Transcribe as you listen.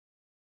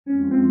History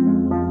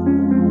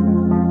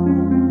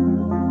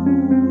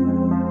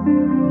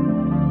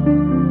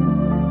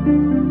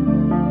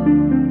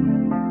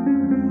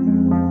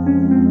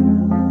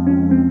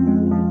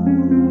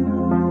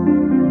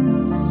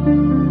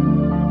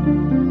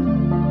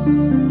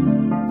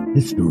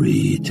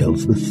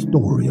tells the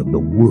story of the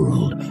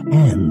world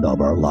and of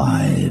our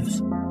lives.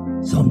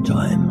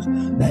 Sometimes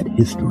that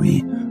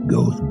history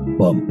goes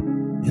bump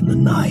in the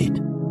night.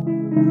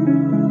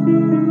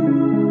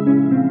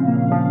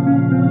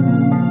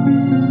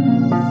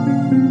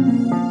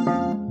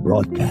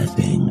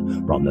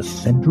 Broadcasting from the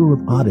center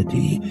of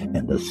oddity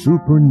and the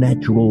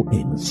supernatural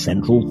in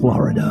Central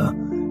Florida,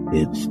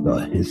 it's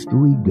the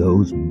History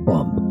Goes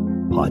Bump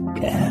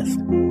podcast.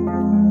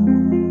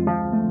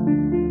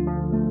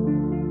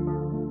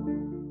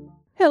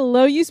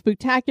 Hello, you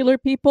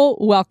spooktacular people.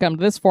 Welcome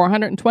to this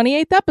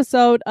 428th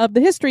episode of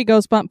the History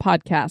Goes Bump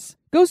podcast,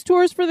 Ghost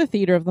Tours for the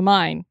Theater of the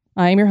Mind.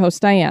 I am your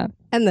host, Diane.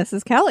 And this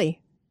is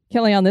Kelly.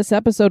 Kelly, on this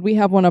episode, we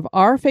have one of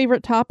our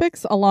favorite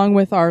topics, along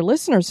with our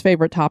listeners'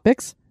 favorite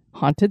topics,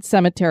 haunted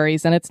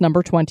cemeteries, and it's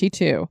number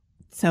 22.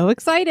 So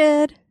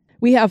excited.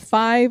 We have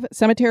 5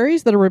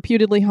 cemeteries that are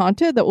reputedly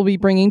haunted that we'll be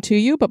bringing to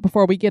you. But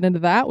before we get into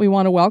that, we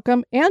want to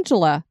welcome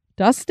Angela,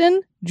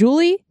 Dustin,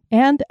 Julie,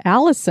 and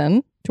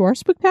Allison to our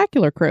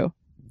spooktacular crew.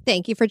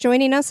 Thank you for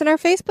joining us in our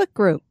Facebook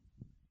group.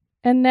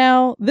 And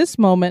now, this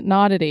moment in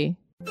oddity.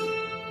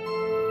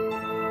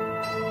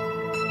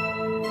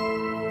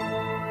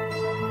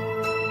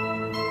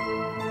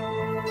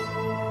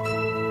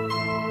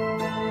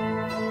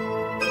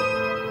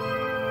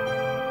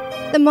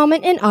 The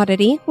moment in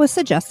oddity was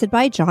suggested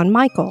by John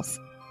Michaels.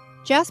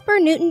 Jasper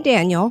Newton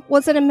Daniel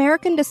was an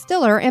American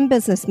distiller and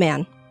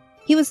businessman.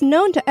 He was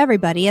known to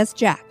everybody as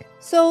Jack.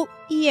 So,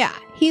 yeah,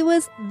 he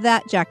was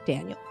that Jack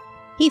Daniel.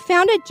 He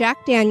founded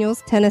Jack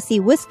Daniel's Tennessee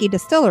Whiskey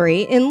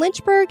Distillery in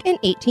Lynchburg in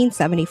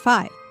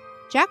 1875.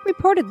 Jack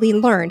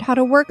reportedly learned how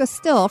to work a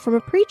still from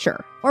a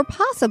preacher, or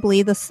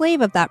possibly the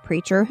slave of that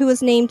preacher who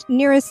was named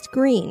Nearest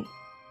Green.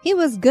 He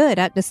was good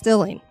at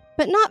distilling,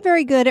 but not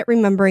very good at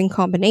remembering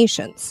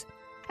combinations.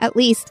 At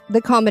least,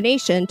 the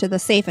combination to the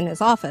safe in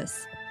his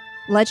office.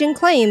 Legend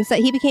claims that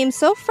he became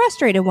so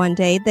frustrated one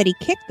day that he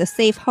kicked the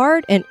safe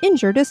hard and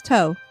injured his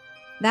toe.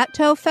 That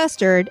toe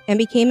festered and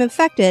became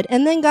infected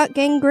and then got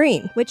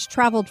gangrene, which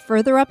traveled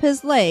further up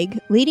his leg,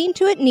 leading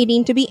to it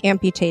needing to be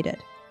amputated.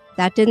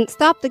 That didn't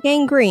stop the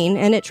gangrene,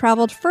 and it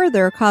traveled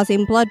further,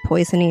 causing blood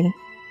poisoning.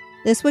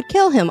 This would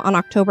kill him on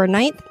October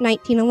 9th,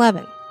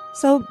 1911.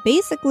 So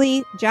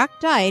basically, Jack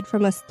died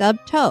from a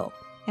stubbed toe.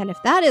 And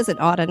if that isn't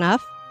odd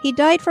enough, he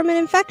died from an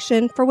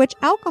infection for which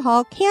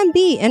alcohol can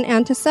be an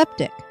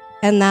antiseptic.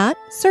 And that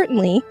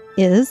certainly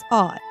is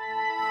odd.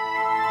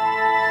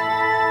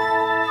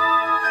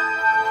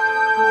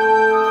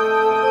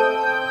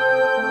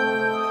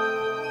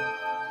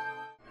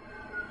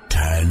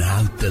 Turn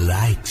out the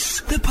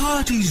lights. The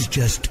party's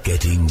just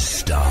getting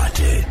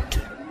started.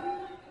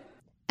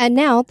 And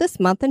now, this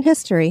month in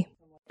history.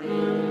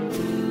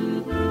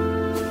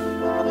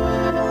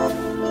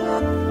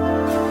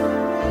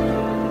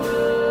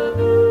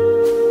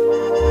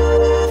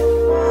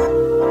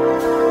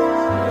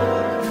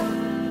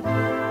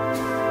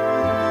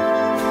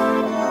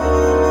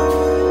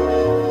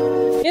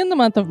 In the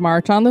month of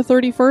March, on the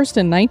 31st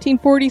in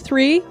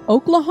 1943,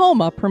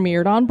 Oklahoma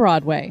premiered on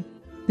Broadway.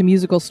 The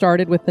musical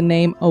started with the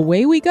name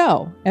Away We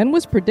Go and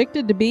was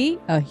predicted to be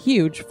a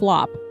huge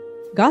flop.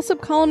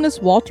 Gossip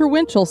columnist Walter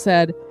Winchell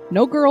said,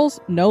 "No girls,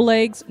 no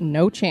legs,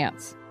 no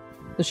chance."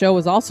 The show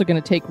was also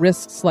going to take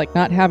risks like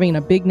not having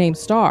a big-name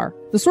star.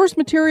 The source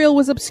material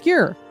was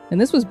obscure,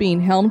 and this was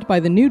being helmed by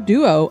the new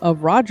duo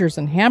of Rodgers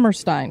and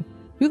Hammerstein.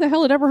 Who the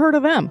hell had ever heard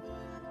of them?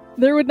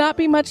 There would not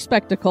be much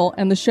spectacle,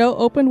 and the show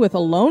opened with a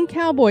lone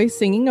cowboy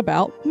singing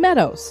about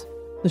meadows.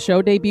 The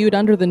show debuted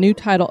under the new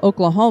title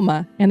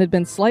Oklahoma and had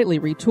been slightly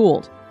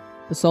retooled.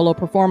 The solo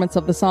performance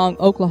of the song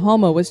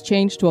Oklahoma was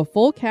changed to a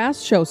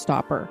full-cast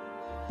showstopper.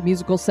 The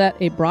musical set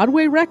a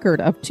Broadway record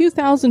of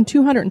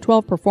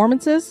 2,212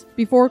 performances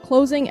before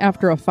closing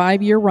after a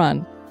 5-year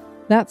run.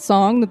 That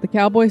song that the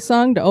cowboy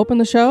sung to open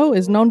the show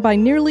is known by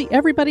nearly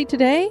everybody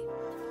today.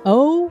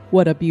 Oh,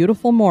 what a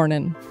beautiful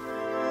morning.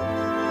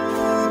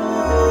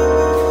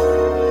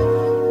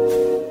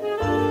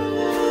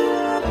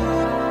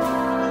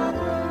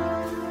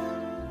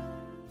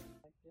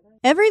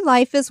 Every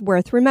life is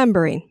worth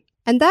remembering,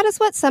 and that is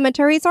what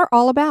cemeteries are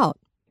all about,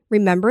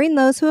 remembering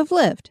those who have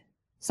lived.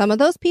 Some of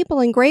those people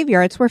in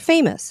graveyards were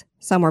famous,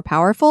 some were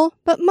powerful,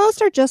 but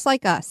most are just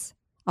like us,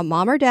 a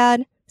mom or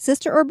dad,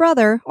 sister or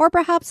brother, or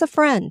perhaps a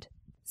friend.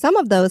 Some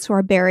of those who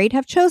are buried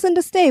have chosen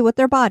to stay with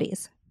their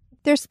bodies.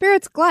 Their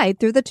spirits glide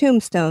through the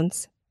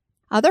tombstones.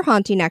 Other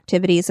haunting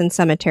activities in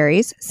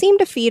cemeteries seem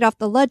to feed off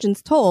the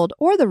legends told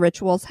or the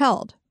rituals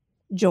held.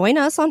 Join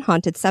us on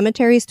Haunted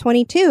Cemeteries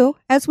 22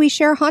 as we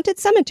share haunted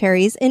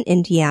cemeteries in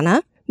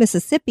Indiana,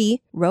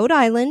 Mississippi, Rhode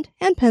Island,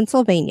 and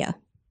Pennsylvania.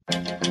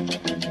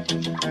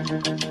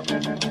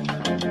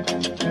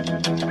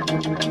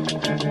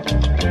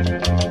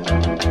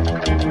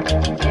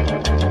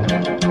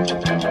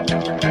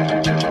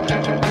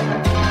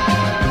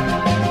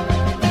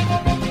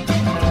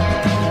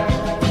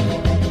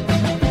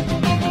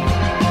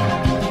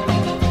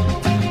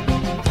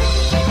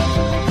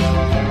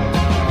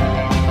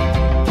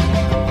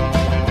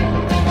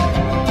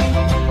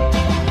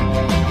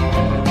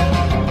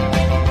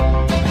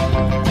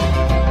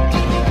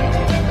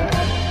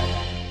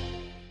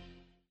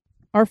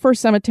 Our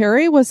first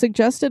cemetery was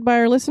suggested by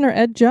our listener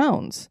Ed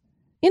Jones.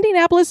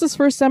 Indianapolis's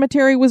first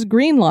cemetery was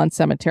Green Lawn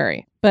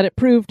Cemetery, but it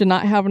proved to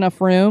not have enough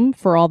room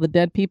for all the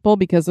dead people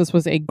because this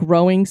was a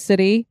growing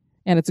city,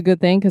 and it's a good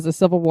thing because the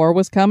Civil War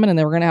was coming and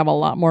they were going to have a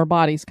lot more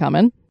bodies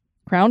coming.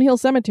 Crown Hill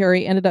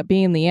Cemetery ended up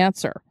being the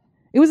answer.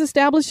 It was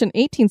established in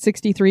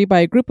 1863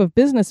 by a group of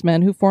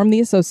businessmen who formed the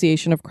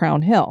Association of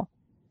Crown Hill.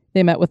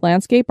 They met with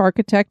landscape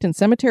architect and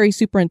cemetery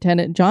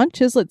superintendent John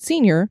Chislett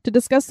Sr. to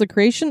discuss the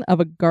creation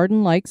of a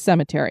garden-like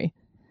cemetery.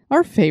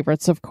 Our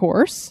favorites, of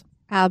course.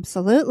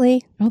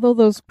 Absolutely. Although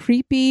those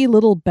creepy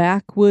little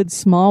backwoods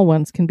small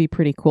ones can be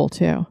pretty cool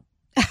too.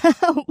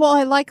 Well,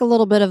 I like a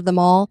little bit of them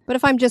all, but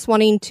if I'm just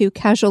wanting to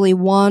casually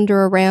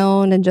wander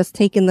around and just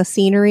take in the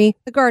scenery,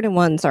 the garden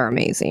ones are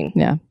amazing.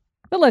 Yeah.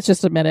 But let's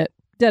just admit it,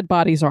 dead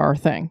bodies are our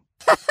thing.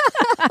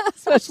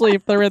 Especially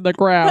if they're in the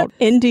ground.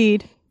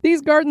 Indeed.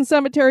 These garden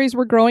cemeteries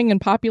were growing in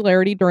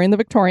popularity during the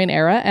Victorian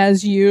era,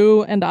 as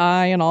you and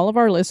I and all of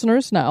our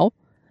listeners know.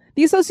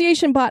 The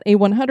association bought a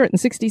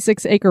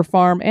 166-acre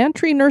farm and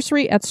tree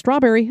nursery at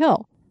Strawberry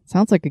Hill.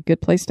 Sounds like a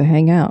good place to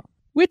hang out.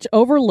 Which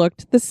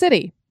overlooked the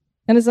city.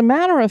 And as a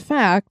matter of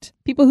fact,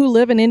 people who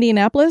live in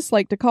Indianapolis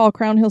like to call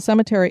Crown Hill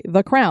Cemetery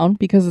the Crown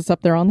because it's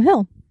up there on the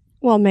hill.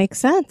 Well, makes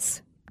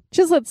sense.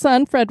 Chislett's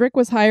son, Frederick,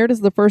 was hired as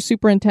the first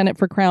superintendent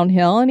for Crown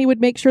Hill, and he would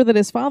make sure that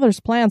his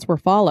father's plans were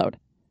followed.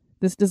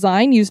 This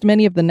design used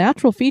many of the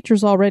natural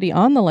features already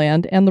on the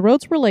land, and the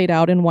roads were laid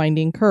out in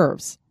winding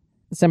curves.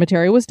 The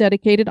cemetery was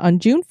dedicated on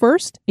June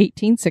 1st,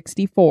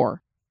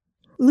 1864.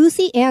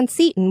 Lucy Ann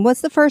Seton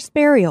was the first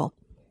burial.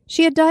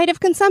 She had died of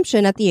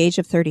consumption at the age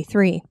of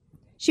 33.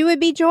 She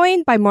would be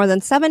joined by more than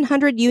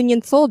 700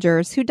 Union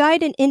soldiers who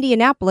died in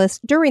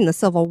Indianapolis during the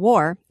Civil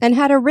War and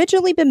had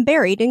originally been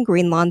buried in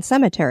Green Lawn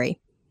Cemetery.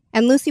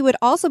 And Lucy would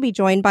also be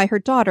joined by her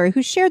daughter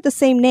who shared the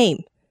same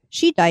name.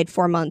 She died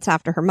 4 months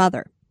after her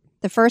mother.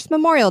 The first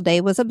Memorial Day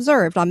was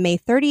observed on May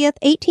 30th,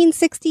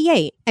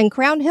 1868, and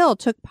Crown Hill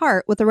took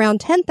part with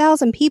around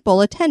 10,000 people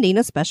attending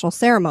a special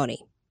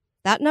ceremony.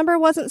 That number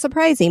wasn't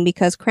surprising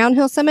because Crown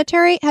Hill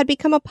Cemetery had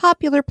become a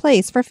popular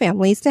place for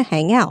families to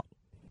hang out.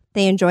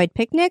 They enjoyed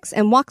picnics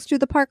and walks through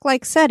the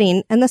park-like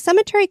setting, and the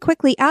cemetery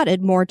quickly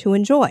added more to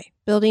enjoy,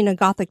 building a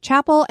Gothic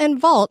chapel and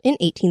vault in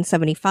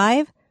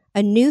 1875,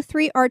 a new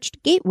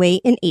 3-arched gateway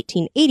in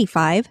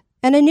 1885,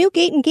 and a new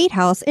gate and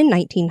gatehouse in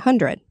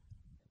 1900.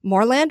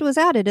 More land was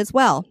added as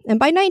well, and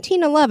by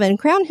 1911,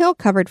 Crown Hill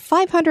covered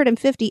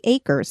 550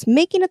 acres,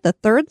 making it the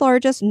third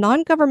largest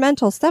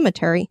non-governmental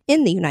cemetery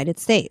in the United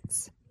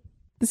States.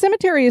 The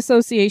Cemetery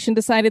Association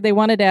decided they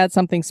wanted to add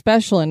something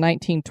special in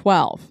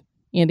 1912.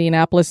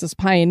 Indianapolis's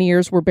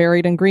pioneers were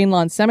buried in Green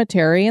Lawn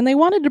Cemetery, and they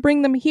wanted to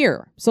bring them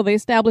here, so they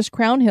established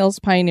Crown Hill's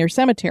Pioneer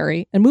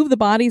Cemetery and moved the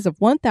bodies of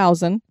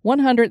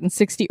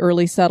 1,160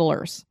 early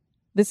settlers.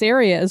 This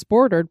area is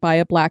bordered by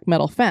a black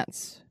metal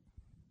fence.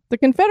 The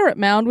Confederate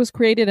Mound was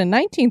created in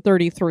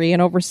 1933, and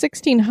over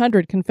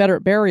 1,600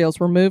 Confederate burials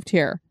were moved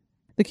here.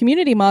 The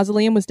Community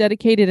Mausoleum was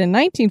dedicated in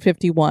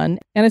 1951,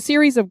 and a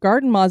series of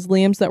garden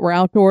mausoleums that were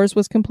outdoors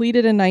was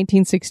completed in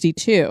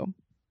 1962.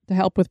 To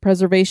help with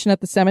preservation at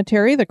the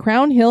cemetery, the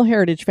Crown Hill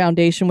Heritage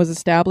Foundation was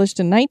established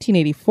in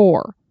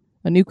 1984.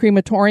 A new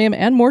crematorium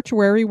and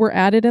mortuary were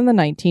added in the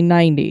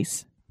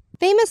 1990s.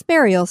 Famous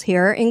burials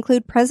here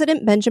include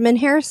President Benjamin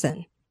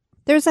Harrison.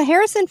 There's a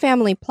Harrison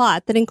family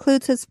plot that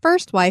includes his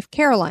first wife,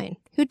 Caroline,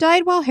 who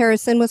died while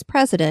Harrison was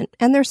president,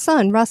 and their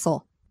son,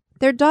 Russell.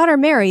 Their daughter,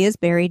 Mary, is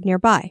buried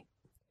nearby.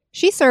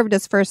 She served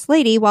as First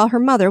Lady while her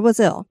mother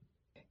was ill.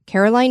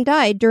 Caroline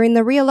died during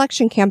the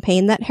re-election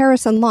campaign that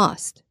Harrison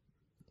lost.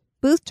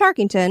 Booth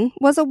Tarkington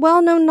was a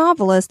well-known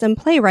novelist and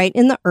playwright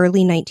in the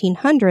early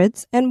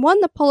 1900s and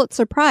won the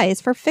Pulitzer Prize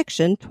for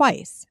fiction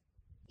twice.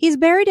 He's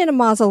buried in a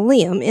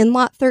mausoleum in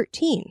Lot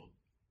 13.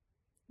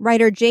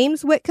 Writer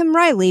James Whitcomb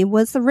Riley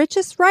was the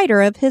richest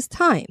writer of his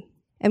time,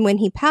 and when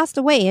he passed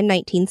away in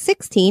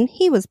 1916,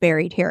 he was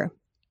buried here.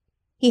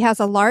 He has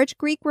a large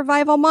Greek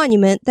Revival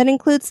monument that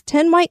includes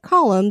 10 white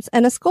columns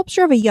and a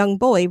sculpture of a young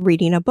boy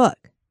reading a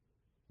book.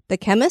 The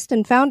chemist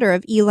and founder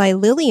of Eli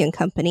Lilly and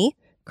Company,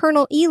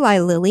 Colonel Eli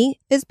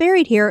Lilly, is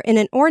buried here in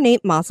an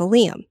ornate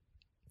mausoleum.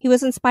 He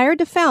was inspired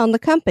to found the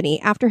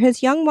company after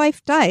his young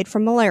wife died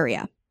from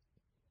malaria.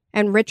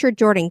 And Richard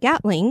Jordan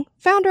Gatling,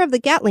 founder of the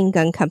Gatling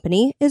Gun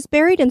Company, is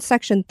buried in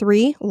Section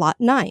 3, Lot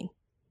 9.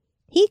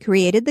 He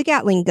created the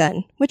Gatling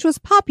gun, which was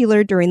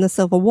popular during the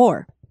Civil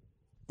War.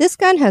 This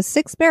gun has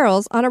 6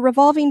 barrels on a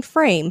revolving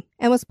frame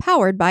and was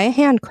powered by a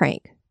hand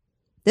crank.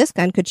 This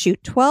gun could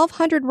shoot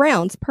 1,200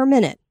 rounds per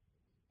minute.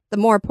 The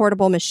more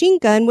portable machine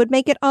gun would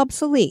make it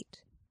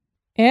obsolete.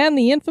 And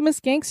the infamous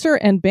gangster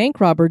and bank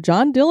robber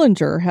John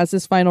Dillinger has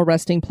his final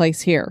resting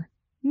place here.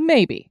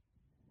 Maybe.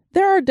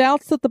 There are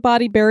doubts that the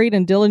body buried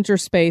in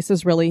Dillinger's space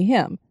is really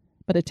him,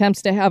 but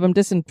attempts to have him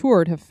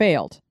disinterred have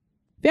failed.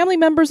 Family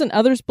members and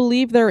others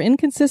believe there are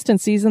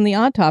inconsistencies in the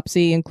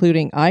autopsy,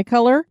 including eye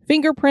color,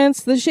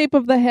 fingerprints, the shape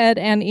of the head,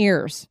 and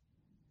ears.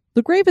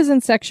 The grave is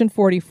in Section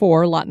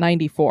 44, Lot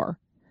 94.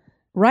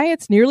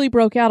 Riots nearly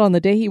broke out on the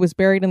day he was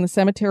buried in the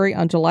cemetery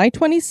on July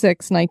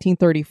 26,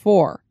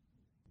 1934.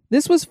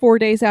 This was 4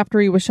 days after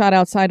he was shot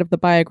outside of the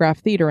Biograph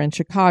Theater in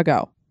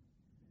Chicago.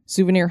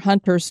 Souvenir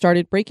hunters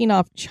started breaking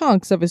off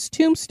chunks of his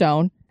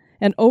tombstone,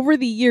 and over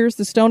the years,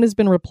 the stone has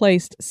been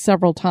replaced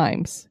several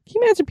times.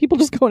 Can you imagine people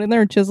just going in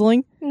there and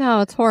chiseling?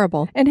 No, it's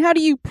horrible. And how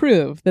do you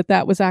prove that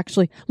that was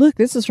actually, look,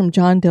 this is from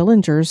John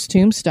Dillinger's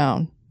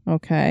tombstone,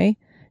 okay?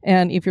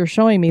 And if you're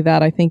showing me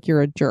that, I think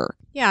you're a jerk.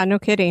 Yeah, no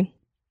kidding.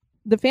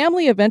 The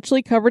family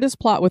eventually covered his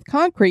plot with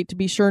concrete to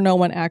be sure no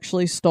one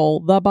actually stole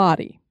the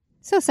body.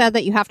 So sad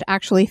that you have to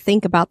actually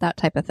think about that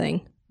type of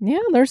thing. Yeah,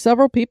 there's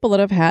several people that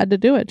have had to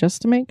do it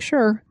just to make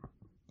sure.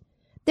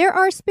 There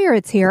are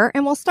spirits here,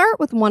 and we'll start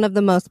with one of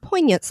the most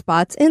poignant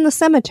spots in the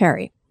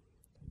cemetery.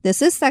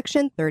 This is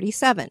Section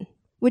 37,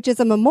 which is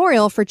a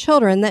memorial for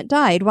children that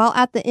died while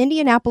at the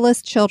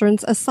Indianapolis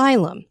Children's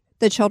Asylum,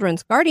 the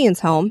Children's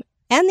Guardians Home,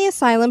 and the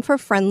Asylum for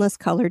Friendless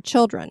Colored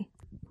Children.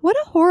 What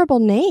a horrible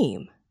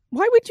name.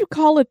 Why would you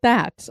call it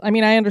that? I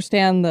mean, I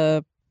understand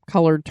the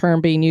colored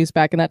term being used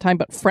back in that time,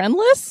 but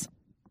friendless?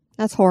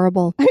 That's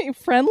horrible. I mean,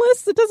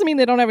 friendless? It doesn't mean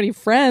they don't have any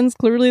friends.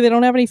 Clearly, they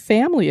don't have any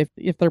family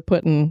if they're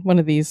put in one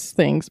of these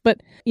things. But,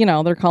 you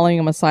know, they're calling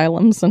them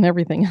asylums and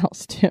everything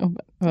else, too.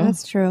 But,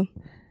 That's true.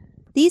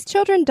 These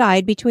children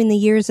died between the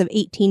years of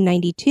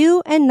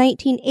 1892 and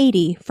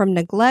 1980 from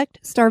neglect,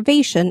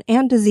 starvation,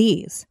 and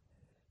disease.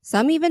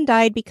 Some even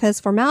died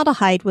because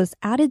formaldehyde was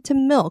added to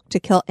milk to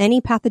kill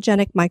any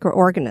pathogenic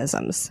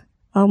microorganisms.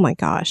 Oh my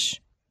gosh.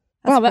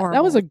 That's wow,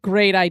 that was a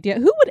great idea.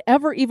 Who would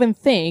ever even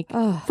think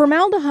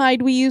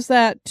formaldehyde, we use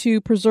that to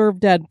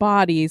preserve dead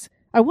bodies.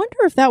 I wonder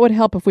if that would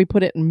help if we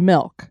put it in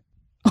milk.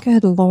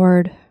 Good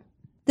Lord.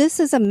 This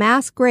is a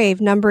mass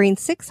grave numbering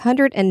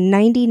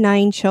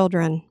 699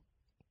 children.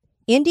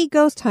 Indy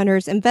ghost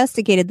hunters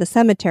investigated the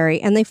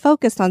cemetery and they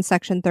focused on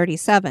Section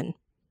 37.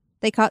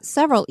 They caught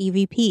several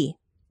EVP.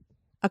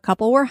 A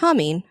couple were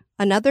humming,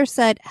 another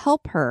said,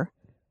 "Help her,"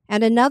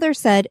 and another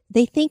said,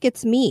 "They think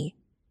it's me."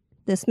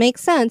 This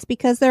makes sense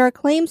because there are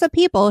claims of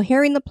people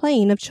hearing the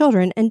playing of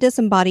children and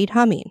disembodied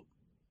humming.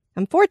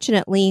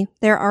 Unfortunately,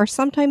 there are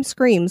sometimes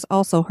screams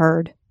also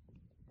heard.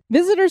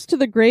 Visitors to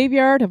the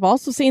graveyard have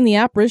also seen the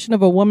apparition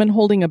of a woman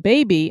holding a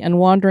baby and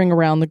wandering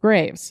around the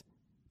graves.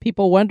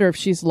 People wonder if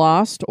she's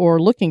lost or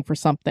looking for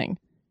something.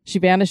 She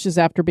vanishes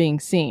after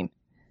being seen.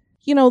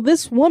 You know,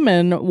 this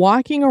woman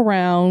walking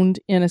around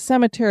in a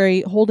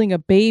cemetery holding a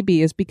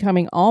baby is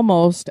becoming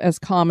almost as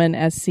common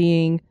as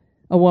seeing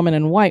a woman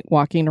in white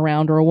walking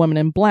around or a woman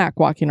in black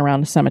walking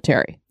around a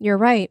cemetery. You're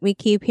right. We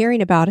keep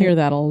hearing about it. I hear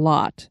that a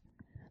lot.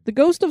 The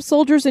ghost of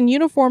soldiers in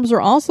uniforms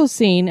are also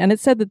seen, and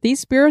it's said that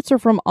these spirits are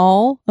from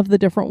all of the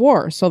different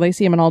wars, so they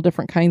see them in all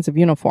different kinds of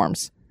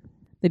uniforms.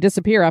 They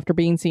disappear after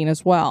being seen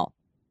as well.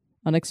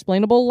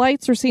 Unexplainable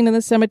lights are seen in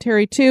the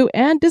cemetery too,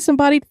 and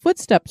disembodied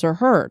footsteps are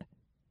heard.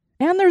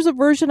 And there's a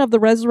version of the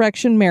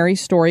Resurrection Mary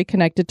story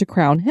connected to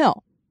Crown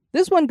Hill.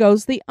 This one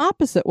goes the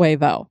opposite way,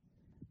 though.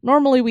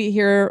 Normally we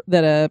hear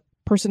that a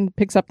person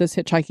picks up this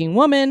hitchhiking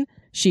woman.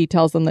 She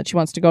tells them that she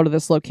wants to go to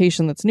this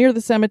location that's near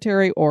the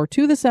cemetery or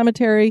to the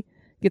cemetery,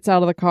 gets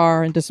out of the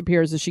car, and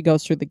disappears as she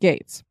goes through the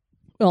gates.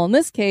 Well, in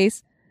this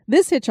case,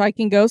 this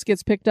hitchhiking ghost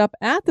gets picked up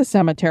at the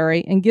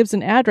cemetery and gives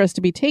an address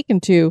to be taken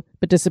to,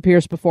 but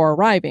disappears before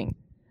arriving.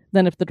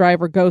 Then if the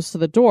driver goes to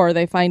the door,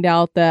 they find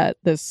out that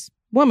this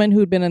woman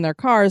who'd been in their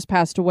car has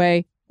passed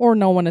away, or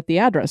no one at the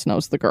address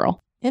knows the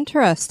girl.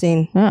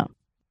 Interesting. Oh.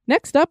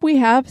 Next up, we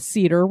have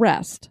Cedar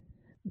Rest.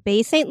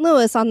 Bay St.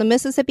 Louis on the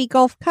Mississippi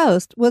Gulf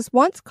Coast was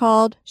once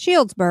called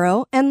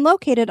Shieldsboro, and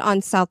located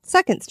on South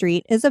 2nd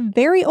Street is a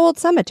very old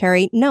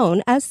cemetery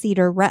known as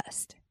Cedar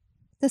Rest.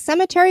 The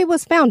cemetery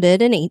was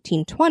founded in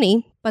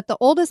 1820, but the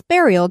oldest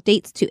burial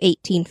dates to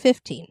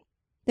 1815.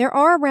 There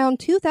are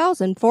around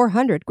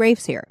 2,400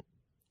 graves here.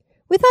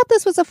 We thought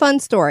this was a fun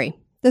story.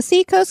 The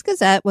Seacoast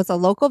Gazette was a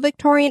local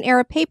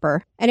Victorian-era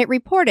paper, and it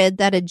reported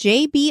that a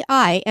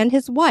J.B.I. and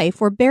his wife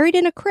were buried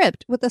in a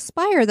crypt with a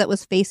spire that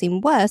was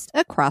facing west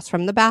across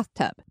from the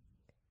bathtub.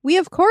 We,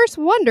 of course,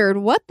 wondered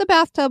what the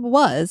bathtub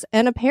was,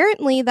 and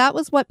apparently that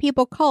was what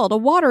people called a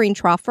watering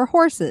trough for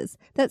horses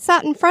that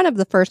sat in front of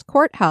the first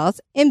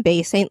courthouse in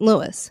Bay St.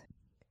 Louis.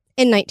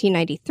 In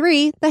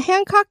 1993, the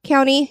Hancock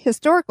County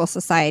Historical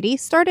Society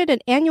started an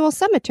annual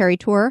cemetery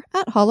tour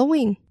at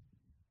Halloween.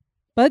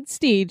 Bud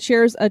Steed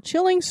shares a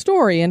chilling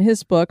story in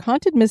his book,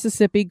 Haunted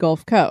Mississippi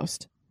Gulf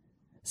Coast.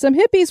 Some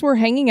hippies were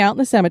hanging out in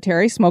the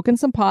cemetery smoking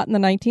some pot in the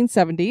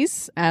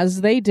 1970s,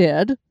 as they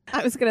did.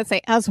 I was going to say,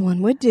 as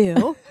one would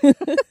do.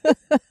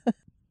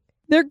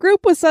 Their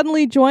group was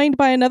suddenly joined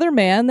by another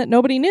man that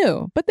nobody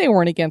knew, but they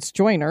weren't against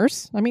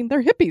joiners. I mean,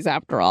 they're hippies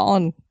after all,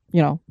 and,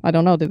 you know, I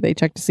don't know, did they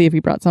check to see if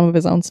he brought some of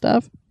his own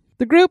stuff?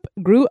 The group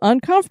grew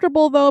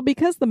uncomfortable, though,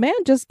 because the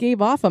man just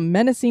gave off a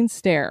menacing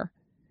stare.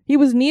 He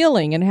was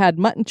kneeling and had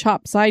mutton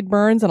chop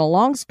sideburns and a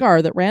long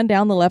scar that ran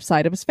down the left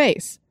side of his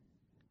face.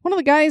 One of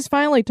the guys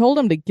finally told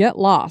him to get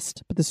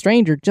lost, but the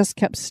stranger just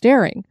kept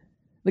staring.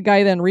 The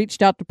guy then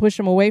reached out to push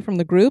him away from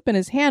the group, and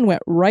his hand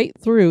went right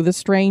through the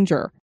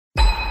stranger.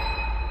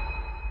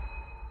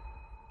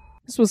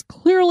 This was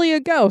clearly a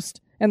ghost,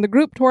 and the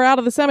group tore out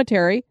of the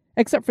cemetery,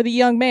 except for the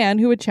young man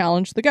who had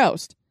challenged the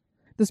ghost.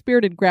 the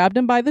spirit had grabbed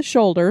him by the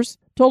shoulders,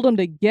 told him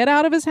to get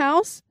out of his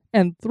house,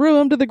 and threw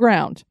him to the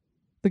ground.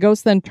 The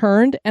ghost then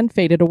turned and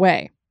faded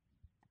away.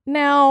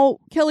 Now,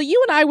 Kelly,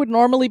 you and I would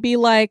normally be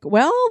like,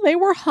 well, they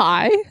were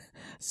high,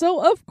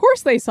 so of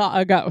course they saw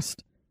a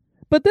ghost.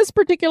 But this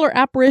particular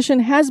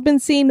apparition has been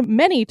seen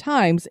many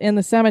times in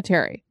the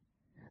cemetery.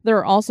 There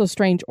are also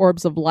strange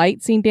orbs of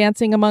light seen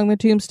dancing among the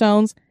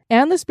tombstones,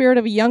 and the spirit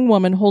of a young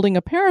woman holding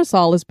a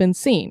parasol has been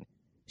seen.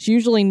 She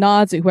usually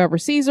nods at whoever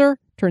sees her,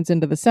 turns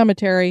into the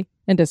cemetery,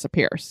 and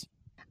disappears.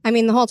 I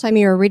mean, the whole time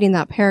you were reading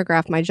that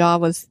paragraph, my jaw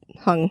was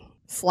hung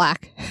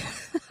slack.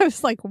 I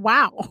was like,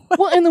 wow.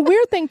 Well, and the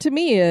weird thing to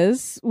me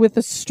is, with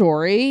the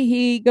story,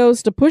 he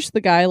goes to push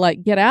the guy,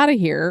 like, get out of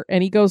here,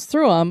 and he goes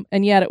through him,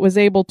 and yet it was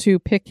able to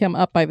pick him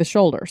up by the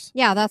shoulders.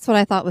 Yeah, that's what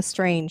I thought was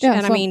strange. Yeah,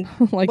 and so, I mean,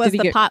 like, was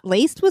the pot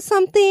laced with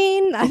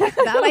something?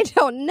 That I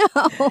don't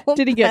know.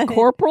 Did he get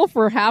corporal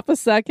for half a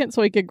second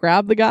so he could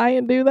grab the guy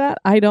and do that?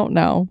 I don't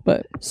know,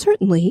 but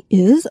certainly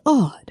is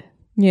odd.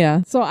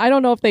 Yeah, so I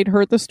don't know if they'd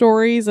heard the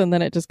stories and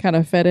then it just kind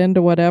of fed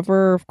into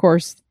whatever. Of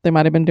course, they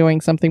might have been doing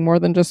something more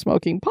than just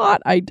smoking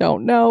pot. I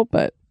don't know,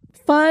 but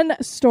fun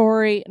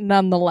story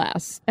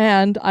nonetheless.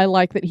 And I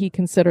like that he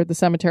considered the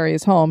cemetery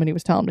his home and he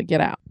was telling him to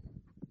get out.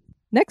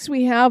 Next,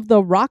 we have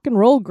the Rock and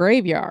Roll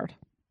Graveyard.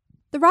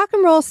 The Rock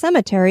and Roll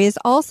Cemetery is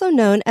also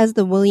known as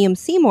the William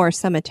Seymour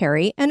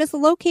Cemetery and is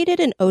located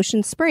in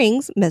Ocean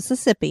Springs,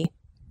 Mississippi.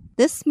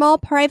 This small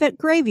private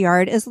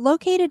graveyard is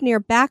located near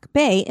Back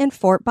Bay in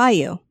Fort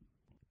Bayou.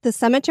 The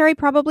cemetery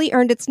probably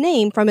earned its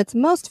name from its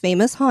most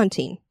famous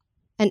haunting.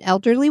 An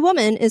elderly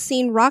woman is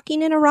seen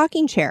rocking in a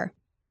rocking chair.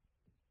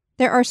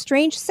 There are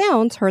strange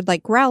sounds heard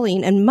like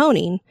growling and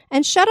moaning,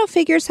 and shadow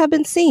figures have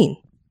been seen.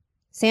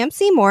 Sam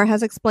Seymour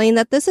has explained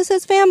that this is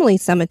his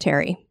family's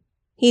cemetery.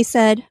 He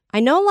said, "I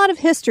know a lot of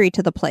history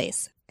to the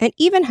place, and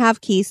even have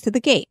keys to the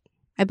gate.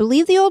 I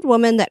believe the old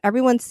woman that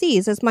everyone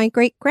sees is my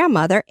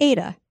great-grandmother,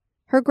 Ada.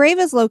 Her grave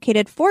is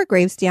located 4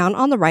 graves down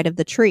on the right of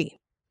the tree.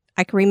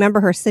 I can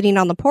remember her sitting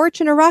on the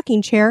porch in a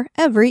rocking chair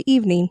every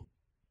evening."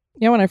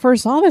 Yeah, when I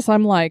first saw this,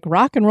 I'm like,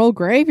 Rock and Roll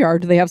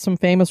Graveyard. Do they have some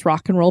famous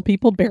rock and roll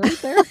people buried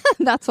there?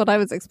 That's what I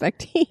was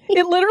expecting.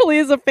 It literally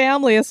is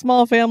a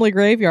small family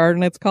graveyard,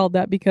 and it's called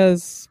that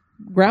because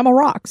Grandma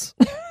rocks.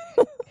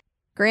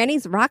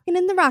 Granny's rocking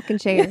in the rocking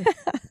chair.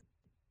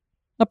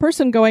 A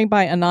person going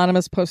by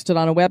Anonymous posted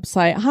on a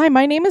website, "Hi,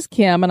 my name is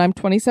Kim, and I'm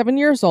 27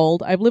 years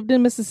old. I've lived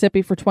in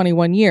Mississippi for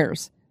 21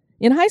 years.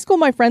 In high school,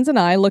 my friends and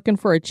I, looking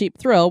for a cheap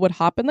thrill, would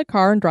hop in the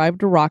car and drive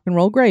to Rock and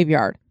Roll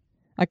Graveyard.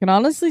 I can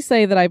honestly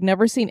say that I've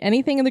never seen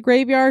anything in the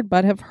graveyard,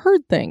 but have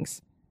heard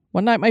things.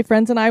 One night, my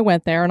friends and I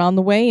went there, and on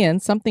the way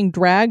in, something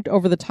dragged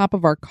over the top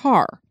of our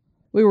car.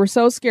 We were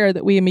so scared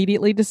that we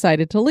immediately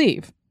decided to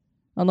leave.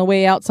 On the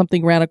way out,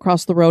 something ran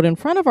across the road in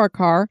front of our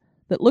car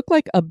that looked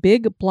like a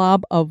big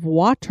blob of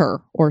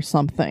water or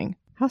something."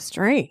 How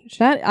strange.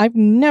 I've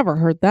never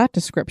heard that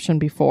description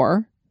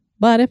before.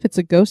 But if it's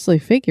a ghostly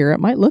figure,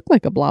 it might look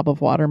like a blob of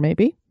water,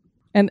 maybe.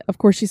 And of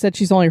course, she said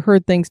she's only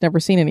heard things,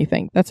 never seen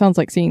anything. That sounds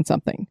like seeing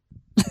something.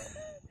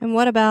 And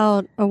what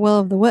about a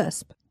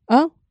will-o'-the-wisp?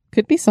 Oh,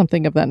 could be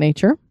something of that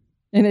nature.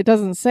 And it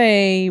doesn't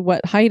say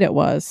what height it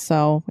was,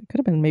 so it could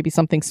have been maybe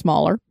something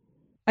smaller.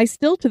 I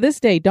still, to this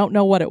day, don't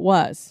know what it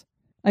was.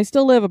 I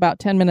still live about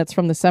 10 minutes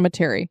from the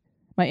cemetery.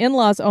 My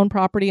in-laws own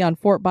property on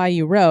Fort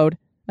Bayou Road.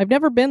 I've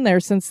never been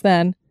there since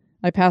then.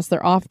 I pass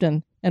there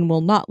often and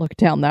will not look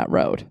down that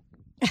road.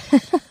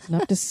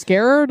 Enough to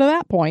scare her to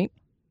that point.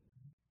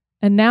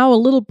 And now a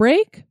little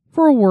break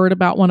for a word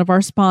about one of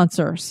our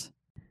sponsors.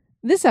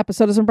 This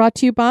episode is brought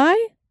to you by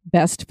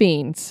Best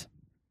Fiends.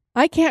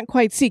 I can't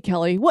quite see,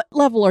 Kelly. What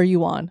level are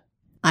you on?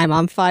 I'm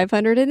on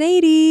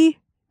 580.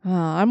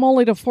 I'm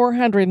only to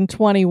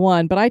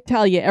 421, but I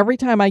tell you, every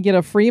time I get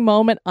a free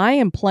moment, I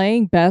am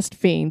playing Best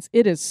Fiends.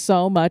 It is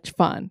so much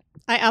fun.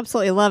 I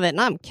absolutely love it,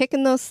 and I'm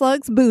kicking those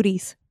slugs'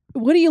 booties.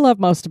 What do you love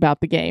most about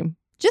the game?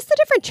 Just the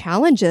different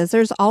challenges.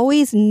 There's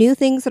always new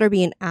things that are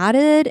being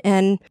added,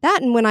 and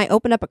when I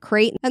open up a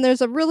crate and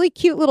there's a really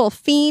cute little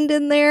fiend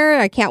in there,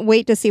 I can't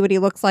wait to see what he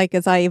looks like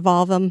as I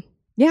evolve him.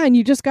 Yeah, and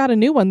you just got a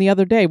new one the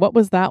other day. What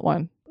was that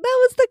one? That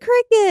was the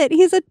cricket.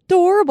 He's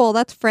adorable.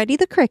 That's Freddy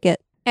the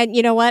cricket. And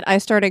you know what? I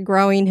started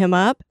growing him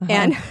up,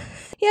 and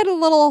he had a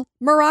little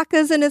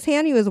maracas in his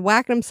hand. He was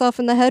whacking himself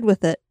in the head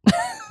with it.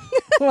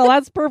 Well,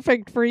 that's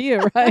perfect for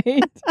you,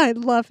 right? I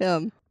love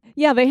him.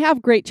 Yeah, they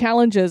have great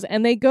challenges,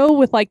 and they go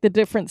with like the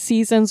different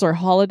seasons or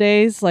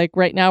holidays. Like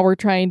right now we're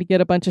trying to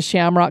get a bunch of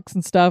shamrocks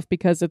and stuff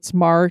because it's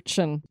March,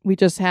 and we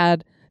just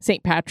had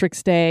St.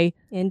 Patrick's Day.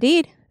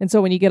 Indeed. And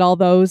so when you get all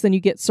those, then you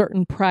get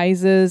certain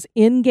prizes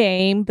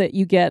in-game that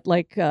you get,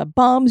 like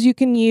bombs you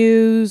can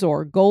use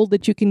or gold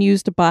that you can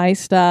use to buy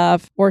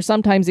stuff. Or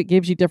sometimes it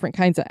gives you different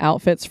kinds of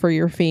outfits for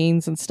your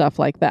fiends and stuff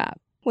like that.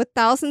 With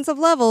thousands of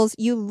levels,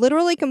 you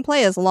literally can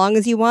play as long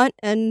as you want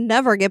and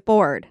never get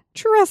bored.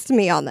 Trust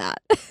me on that.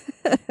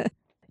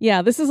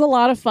 Yeah, this is a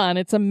lot of fun.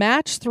 It's a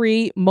match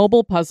 3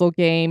 mobile puzzle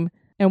game.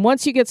 And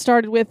once you get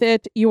started with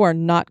it, you are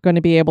not going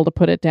to be able to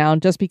put it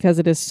down just because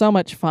it is so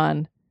much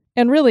fun.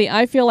 And really,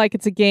 I feel like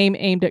it's a game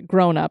aimed at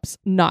grown-ups,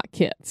 not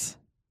kids.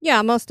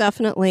 Yeah, most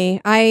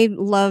definitely. I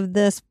love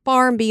this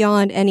far and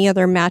beyond any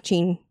other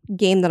matching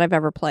game that I've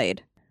ever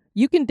played.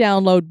 You can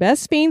download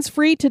Best Fiends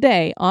free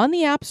today on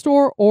the App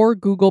Store or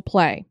Google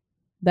Play.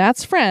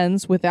 That's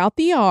Friends without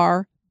the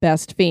R,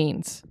 Best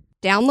Fiends.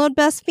 Download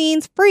Best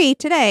Fiends free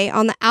today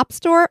on the App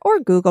Store or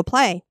Google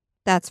Play.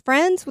 That's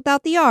Friends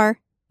without the R,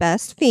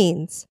 Best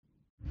Fiends.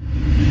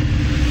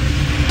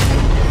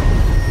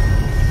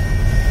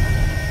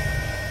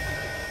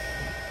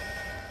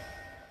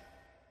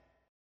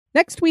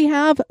 Next, we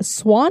have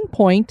Swan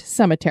Point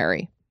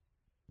Cemetery.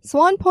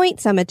 Swan Point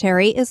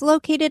Cemetery is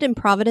located in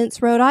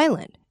Providence, Rhode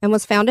Island, and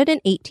was founded in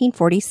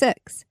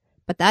 1846.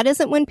 But that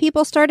isn't when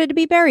people started to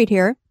be buried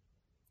here.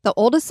 The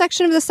oldest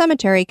section of the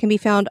cemetery can be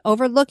found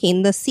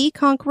overlooking the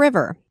Seekonk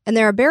River, and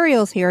there are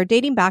burials here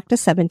dating back to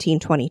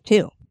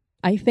 1722.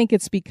 I think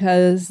it's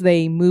because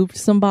they moved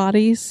some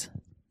bodies,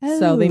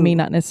 so they may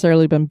not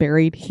necessarily have been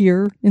buried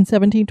here in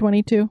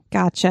 1722.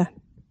 Gotcha.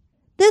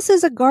 This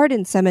is a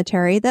garden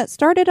cemetery that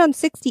started on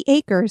 60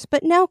 acres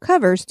but now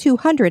covers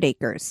 200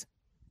 acres.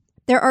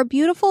 There are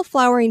beautiful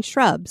flowering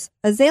shrubs,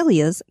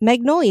 azaleas,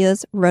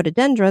 magnolias,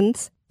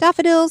 rhododendrons,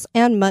 daffodils,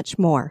 and much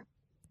more.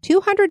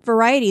 200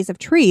 varieties of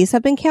trees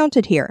have been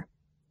counted here.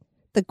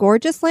 The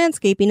gorgeous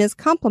landscaping is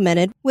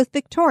complemented with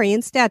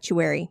Victorian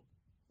statuary.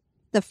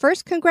 The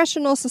First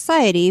Congressional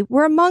Society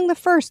were among the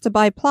first to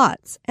buy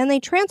plots, and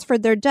they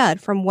transferred their dead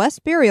from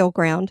West Burial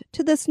Ground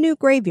to this new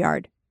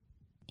graveyard.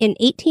 In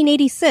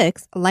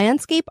 1886,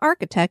 landscape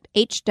architect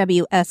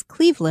H.W.S.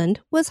 Cleveland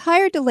was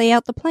hired to lay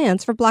out the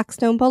plans for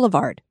Blackstone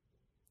Boulevard.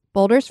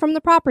 Boulders from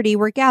the property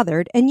were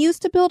gathered and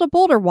used to build a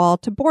boulder wall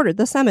to border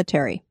the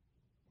cemetery.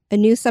 A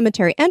new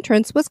cemetery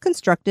entrance was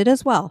constructed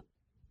as well.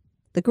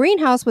 The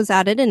greenhouse was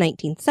added in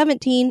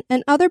 1917,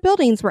 and other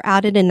buildings were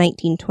added in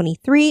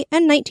 1923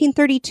 and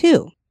 1932.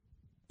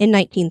 In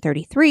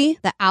 1933,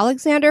 the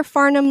Alexander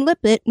Farnham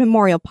Lippitt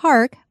Memorial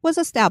Park was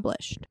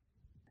established.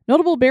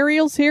 Notable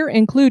burials here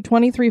include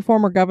 23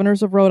 former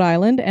governors of Rhode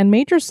Island and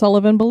Major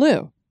Sullivan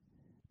Ballou.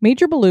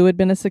 Major Ballou had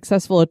been a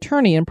successful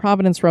attorney in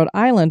Providence, Rhode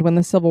Island when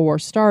the Civil War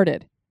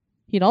started.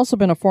 He'd also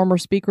been a former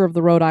Speaker of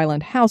the Rhode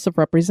Island House of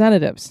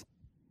Representatives.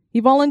 He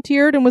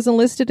volunteered and was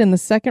enlisted in the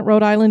 2nd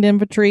Rhode Island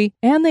Infantry,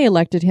 and they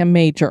elected him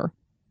major.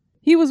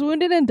 He was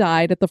wounded and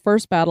died at the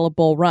First Battle of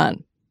Bull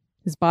Run.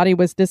 His body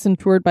was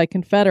disinterred by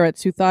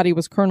Confederates who thought he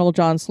was Colonel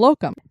John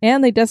Slocum,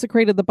 and they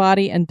desecrated the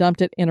body and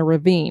dumped it in a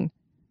ravine.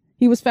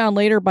 He was found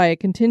later by a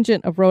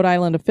contingent of Rhode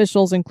Island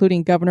officials,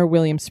 including Governor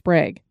William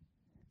Sprague.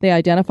 They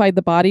identified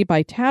the body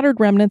by tattered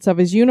remnants of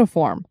his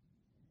uniform.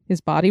 His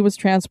body was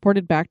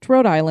transported back to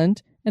Rhode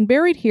Island and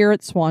buried here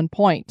at Swan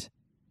Point.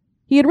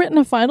 He had written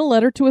a final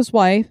letter to his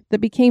wife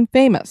that became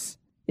famous.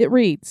 It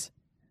reads,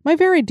 "My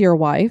very dear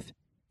wife,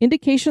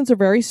 indications are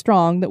very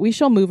strong that we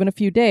shall move in a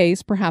few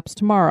days, perhaps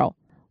tomorrow.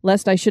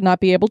 Lest I should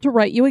not be able to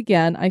write you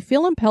again, I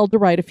feel impelled to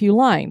write a few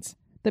lines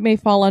that may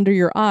fall under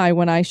your eye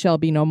when I shall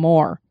be no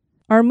more.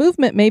 Our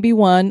movement may be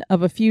one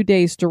of a few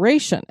days'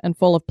 duration and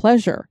full of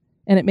pleasure,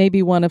 and it may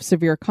be one of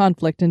severe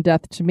conflict and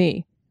death to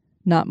me.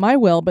 Not my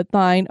will, but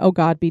thine, O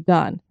God, be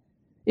done.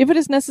 If it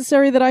is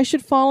necessary that I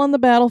should fall on the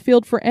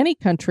battlefield for any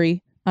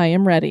country, I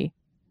am ready.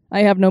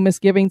 I have no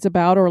misgivings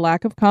about or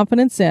lack of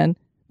confidence in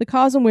the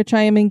cause in which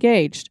I am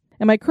engaged,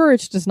 and my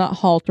courage does not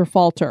halt or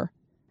falter.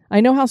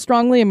 I know how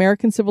strongly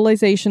American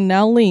civilization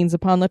now leans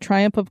upon the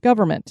triumph of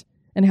government,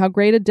 and how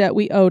great a debt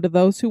we owe to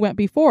those who went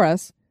before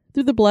us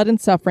through the blood and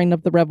suffering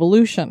of the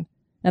Revolution,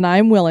 and I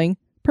am willing,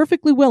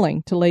 perfectly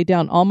willing, to lay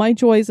down all my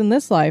joys in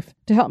this life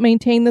to help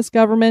maintain this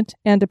government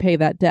and to pay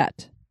that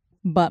debt.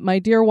 But, my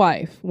dear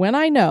wife, when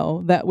I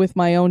know that with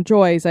my own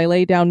joys I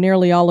lay down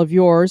nearly all of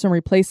yours and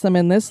replace them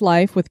in this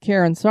life with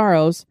care and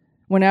sorrows,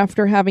 when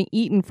after having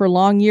eaten for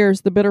long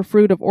years the bitter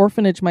fruit of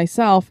orphanage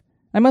myself,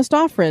 I must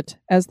offer it,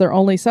 as their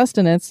only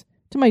sustenance,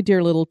 to my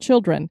dear little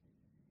children,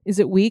 is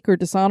it weak or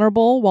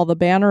dishonorable, while the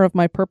banner of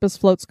my purpose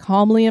floats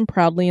calmly and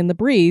proudly in the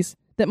breeze,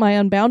 that my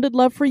unbounded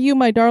love for you,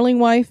 my darling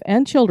wife,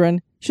 and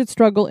children, should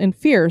struggle in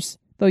fierce,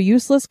 though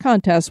useless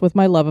contest with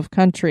my love of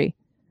country?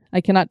 I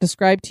cannot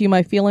describe to you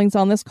my feelings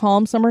on this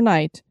calm summer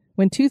night,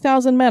 when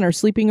 2,000 men are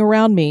sleeping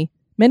around me,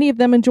 many of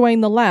them enjoying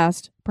the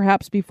last,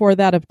 perhaps before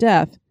that of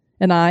death,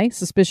 and I,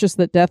 suspicious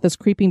that death is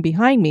creeping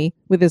behind me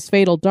with his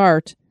fatal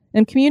dart,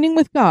 am communing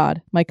with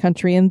God, my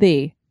country, and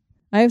thee.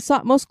 I have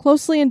sought most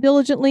closely and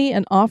diligently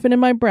and often in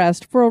my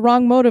breast for a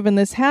wrong motive in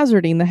this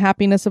hazarding the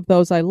happiness of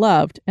those I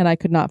loved, and I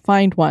could not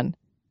find one.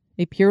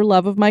 A pure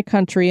love of my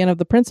country and of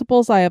the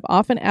principles I have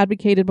often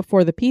advocated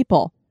before the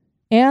people,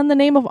 and the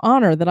name of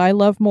honor that I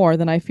love more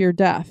than I fear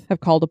death,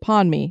 have called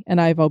upon me, and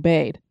I have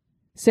obeyed.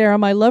 Sarah,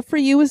 my love for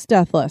you is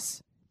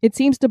deathless. It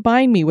seems to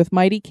bind me with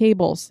mighty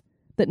cables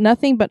that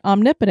nothing but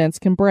omnipotence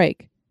can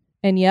break.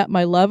 And yet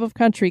my love of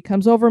country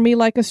comes over me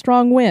like a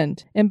strong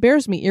wind, and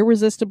bears me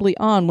irresistibly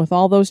on with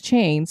all those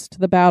chains to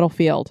the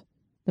battlefield.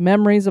 The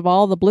memories of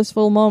all the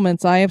blissful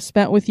moments I have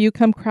spent with you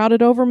come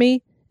crowded over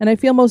me, and I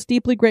feel most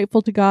deeply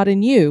grateful to God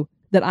and you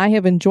that I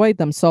have enjoyed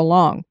them so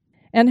long.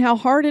 And how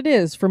hard it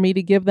is for me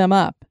to give them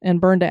up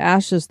and burn to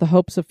ashes the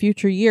hopes of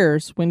future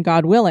years when,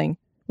 God willing,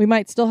 we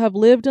might still have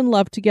lived and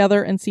loved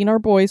together and seen our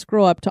boys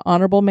grow up to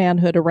honorable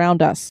manhood around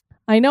us.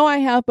 I know I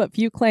have but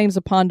few claims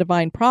upon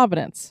divine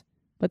providence,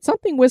 but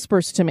something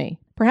whispers to me.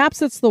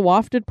 Perhaps it's the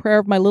wafted prayer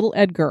of my little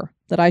Edgar,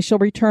 that I shall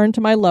return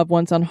to my loved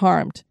ones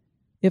unharmed.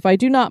 If I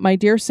do not, my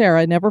dear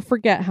Sarah, never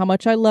forget how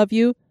much I love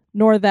you,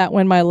 nor that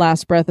when my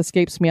last breath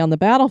escapes me on the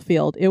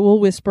battlefield, it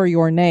will whisper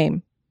your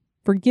name.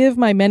 Forgive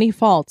my many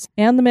faults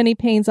and the many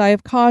pains I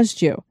have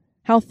caused you.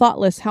 How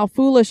thoughtless, how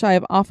foolish I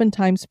have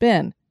oftentimes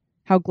been.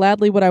 How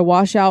gladly would I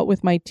wash out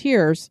with my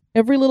tears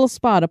every little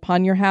spot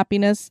upon your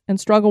happiness and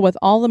struggle with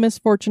all the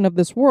misfortune of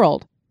this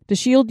world to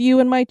shield you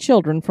and my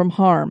children from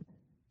harm.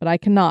 But I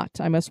cannot.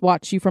 I must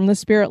watch you from the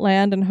spirit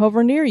land and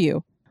hover near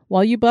you,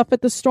 while you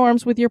buffet the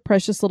storms with your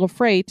precious little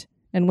freight,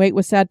 and wait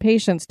with sad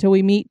patience till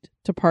we meet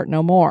to part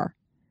no more.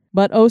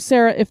 But, oh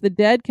Sarah, if the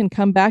dead can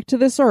come back to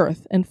this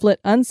earth and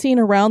flit unseen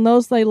around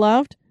those they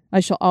loved, I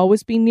shall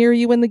always be near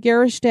you in the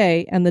garish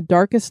day and the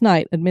darkest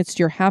night amidst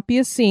your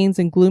happiest scenes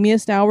and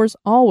gloomiest hours,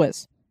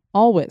 always,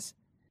 always.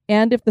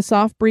 And if the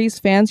soft breeze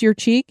fans your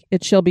cheek,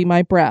 it shall be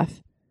my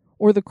breath.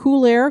 Or the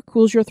cool air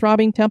cools your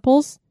throbbing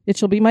temples, it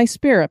shall be my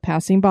spirit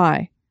passing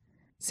by.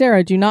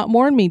 Sarah, do not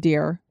mourn me,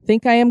 dear.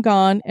 Think I am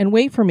gone, and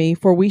wait for me,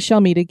 for we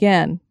shall meet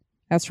again.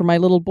 As for my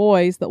little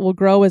boys that will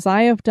grow as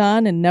I have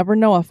done and never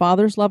know a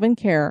father's love and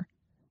care,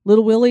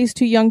 little Willie's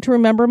too young to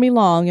remember me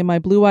long, and my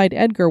blue-eyed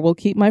Edgar will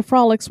keep my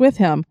frolics with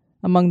him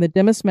among the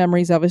dimmest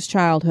memories of his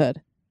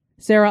childhood.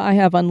 Sarah, I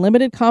have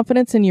unlimited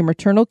confidence in your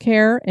maternal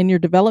care and your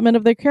development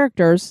of their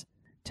characters.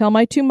 Tell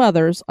my two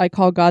mothers I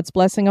call God's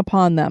blessing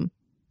upon them.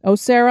 Oh,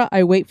 Sarah,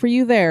 I wait for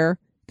you there.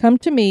 Come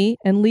to me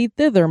and lead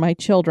thither my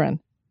children.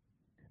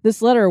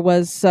 This letter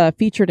was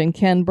featured in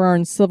Ken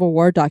Burns' Civil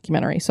War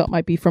documentary, so it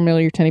might be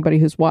familiar to anybody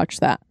who's watched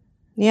that.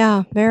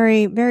 Yeah,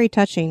 very, very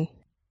touching.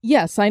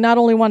 Yes, I not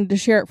only wanted to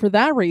share it for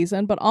that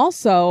reason, but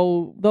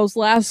also those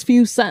last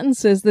few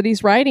sentences that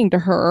he's writing to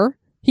her.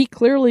 He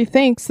clearly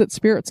thinks that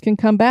spirits can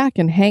come back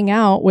and hang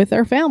out with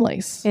their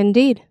families.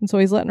 Indeed. And so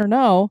he's letting her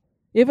know,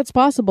 if it's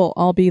possible,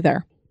 I'll be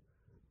there.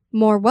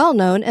 More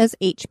well-known as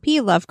H.P.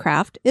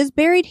 Lovecraft is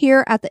buried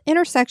here at the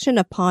intersection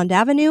of Pond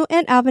Avenue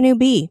and Avenue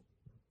B.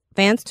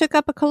 Fans took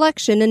up a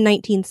collection in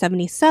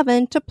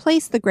 1977 to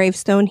place the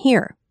gravestone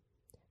here.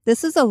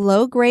 This is a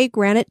low-grade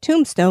granite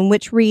tombstone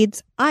which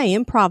reads, "I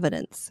am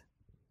Providence."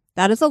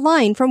 That is a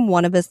line from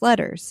one of his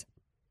letters.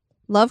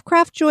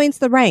 Lovecraft joins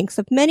the ranks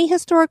of many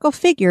historical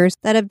figures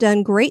that have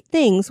done great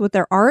things with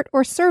their art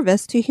or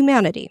service to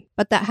humanity,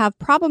 but that have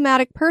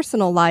problematic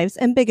personal lives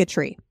and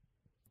bigotry.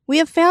 We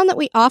have found that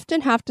we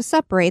often have to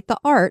separate the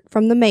art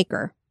from the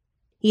maker.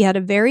 He had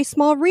a very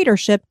small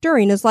readership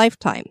during his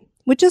lifetime,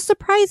 which is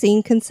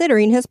surprising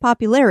considering his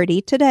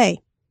popularity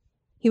today.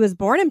 He was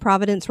born in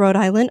Providence, Rhode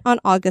Island on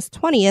August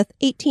 20th,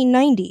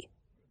 1890.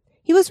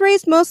 He was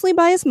raised mostly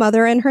by his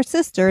mother and her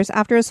sisters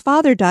after his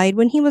father died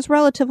when he was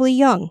relatively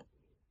young.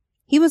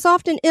 He was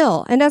often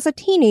ill, and as a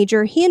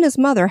teenager, he and his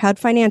mother had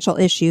financial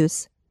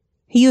issues.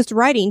 He used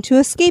writing to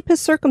escape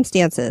his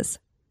circumstances.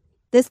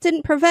 This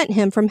didn't prevent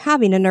him from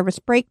having a nervous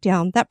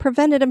breakdown that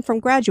prevented him from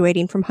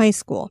graduating from high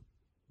school.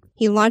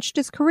 He launched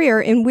his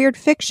career in weird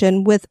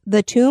fiction with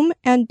The Tomb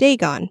and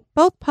Dagon,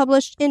 both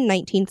published in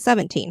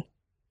 1917.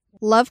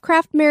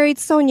 Lovecraft married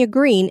Sonia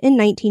Green in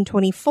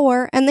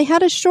 1924, and they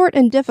had a short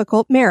and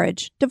difficult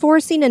marriage,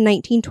 divorcing in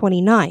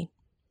 1929.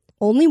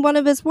 Only one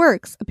of his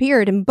works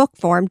appeared in book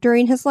form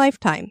during his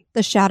lifetime,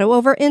 The Shadow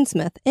over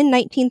Innsmouth, in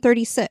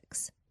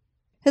 1936.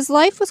 His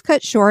life was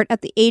cut short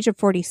at the age of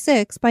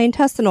 46 by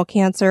intestinal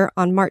cancer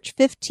on March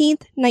 15,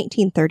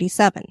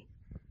 1937.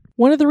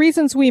 One of the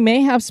reasons we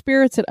may have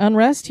spirits at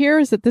unrest here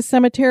is that this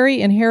cemetery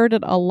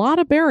inherited a lot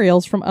of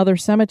burials from other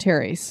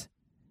cemeteries.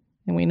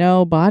 And we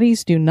know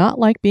bodies do not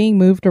like being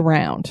moved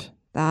around.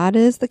 That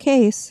is the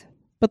case.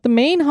 But the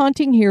main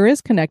haunting here is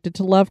connected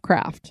to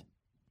Lovecraft.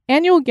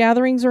 Annual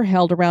gatherings are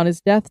held around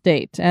his death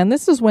date, and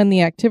this is when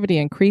the activity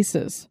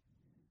increases.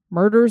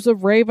 Murders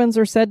of ravens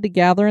are said to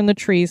gather in the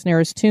trees near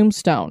his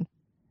tombstone.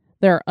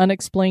 There are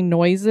unexplained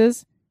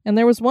noises, and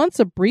there was once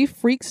a brief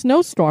freak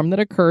snowstorm that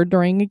occurred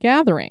during a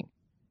gathering.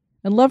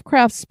 And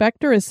Lovecraft's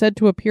specter is said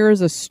to appear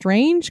as a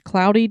strange,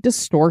 cloudy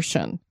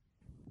distortion.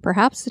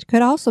 Perhaps it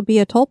could also be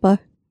a tulpa.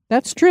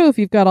 That's true. If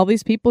you've got all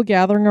these people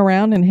gathering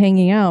around and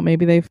hanging out,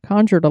 maybe they've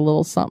conjured a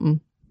little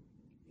something.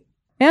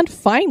 And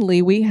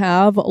finally, we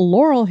have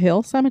Laurel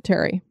Hill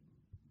Cemetery.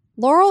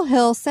 Laurel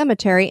Hill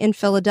Cemetery in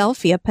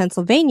Philadelphia,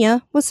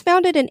 Pennsylvania, was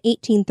founded in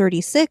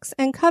 1836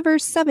 and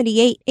covers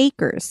 78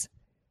 acres.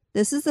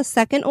 This is the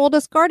second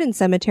oldest garden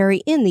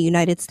cemetery in the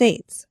United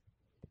States.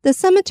 The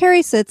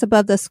cemetery sits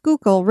above the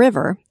Schuylkill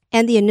River,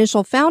 and the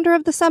initial founder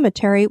of the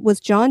cemetery was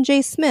John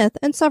J. Smith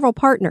and several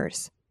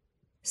partners.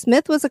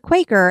 Smith was a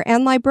Quaker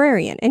and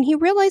librarian, and he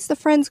realized the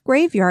Friends'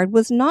 graveyard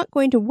was not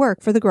going to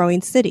work for the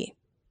growing city.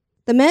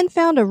 The men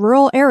found a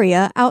rural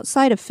area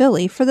outside of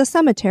Philly for the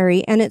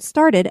cemetery, and it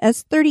started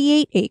as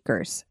 38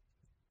 acres.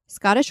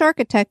 Scottish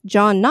architect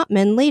John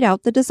Notman laid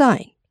out the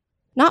design.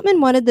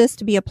 Notman wanted this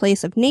to be a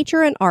place of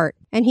nature and art,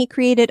 and he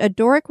created a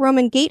Doric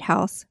Roman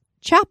gatehouse,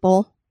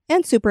 chapel,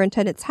 and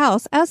superintendent's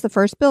house as the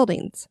first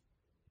buildings.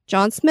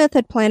 John Smith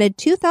had planted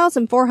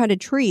 2,400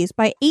 trees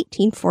by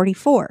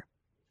 1844.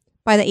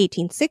 By the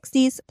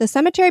 1860s, the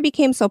cemetery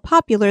became so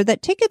popular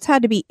that tickets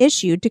had to be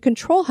issued to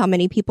control how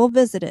many people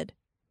visited.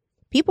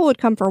 People would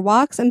come for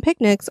walks and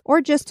picnics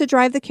or just to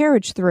drive the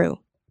carriage through.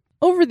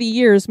 Over the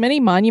years, many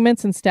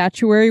monuments and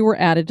statuary were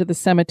added to the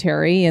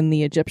cemetery in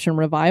the Egyptian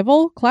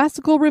Revival,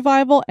 Classical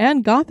Revival,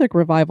 and Gothic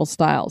Revival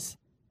styles.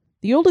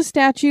 The oldest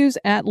statues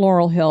at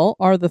Laurel Hill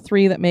are the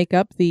three that make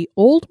up the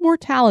Old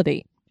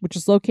Mortality, which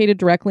is located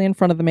directly in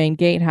front of the main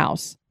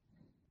gatehouse.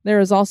 There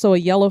is also a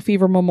yellow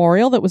fever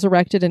memorial that was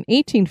erected in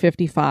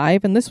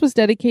 1855, and this was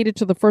dedicated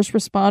to the first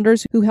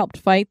responders who helped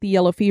fight the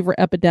yellow fever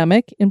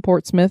epidemic in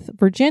Portsmouth,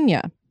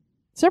 Virginia.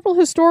 Several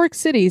historic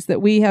cities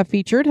that we have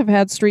featured have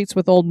had streets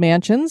with old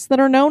mansions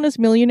that are known as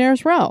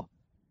Millionaires' Row.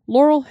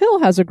 Laurel Hill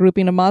has a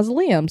grouping of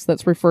mausoleums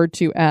that's referred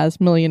to as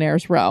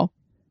Millionaires' Row.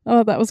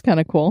 Oh, that was kind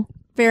of cool.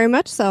 Very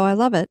much so. I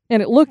love it.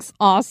 And it looks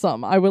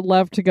awesome. I would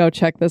love to go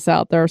check this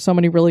out. There are so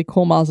many really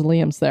cool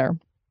mausoleums there.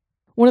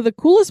 One of the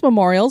coolest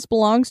memorials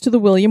belongs to the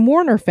William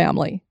Warner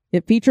family.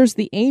 It features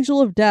the Angel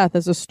of Death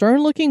as a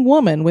stern-looking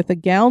woman with a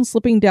gown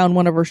slipping down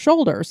one of her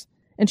shoulders,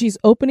 and she's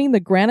opening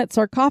the granite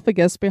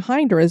sarcophagus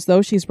behind her as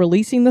though she's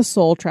releasing the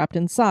soul trapped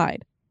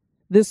inside.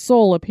 This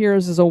soul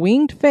appears as a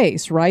winged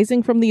face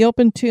rising from the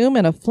open tomb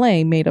in a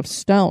flame made of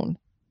stone.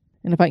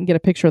 And if I can get a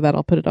picture of that,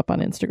 I'll put it up on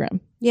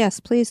Instagram. Yes,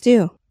 please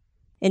do.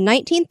 In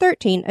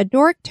 1913, a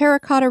Doric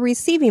terracotta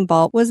receiving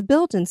vault was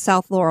built in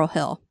South Laurel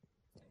Hill.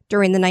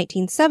 During the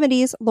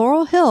 1970s,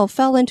 Laurel Hill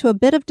fell into a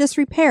bit of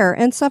disrepair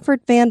and suffered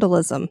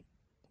vandalism.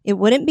 It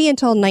wouldn't be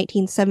until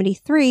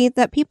 1973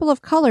 that people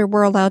of color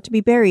were allowed to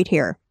be buried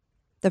here.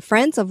 The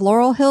Friends of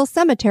Laurel Hill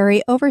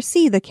Cemetery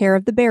oversee the care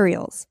of the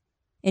burials.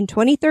 In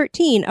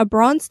 2013, a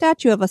bronze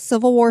statue of a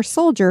Civil War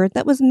soldier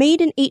that was made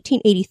in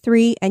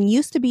 1883 and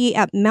used to be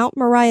at Mount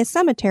Moriah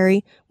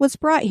Cemetery was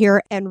brought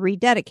here and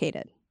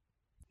rededicated.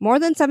 More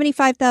than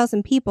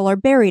 75,000 people are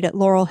buried at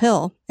Laurel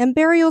Hill, and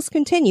burials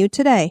continue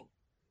today.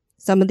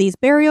 Some of these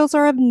burials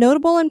are of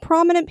notable and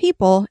prominent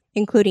people,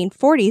 including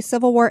 40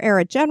 Civil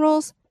War-era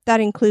generals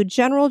that include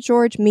General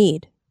George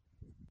Meade.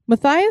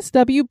 Matthias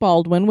W.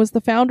 Baldwin was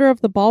the founder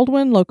of the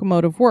Baldwin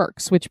Locomotive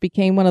Works, which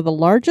became one of the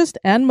largest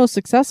and most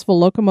successful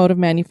locomotive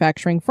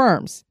manufacturing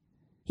firms.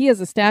 He has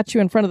a statue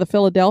in front of the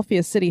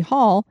Philadelphia City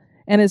Hall,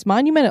 and his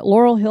monument at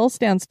Laurel Hill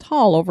stands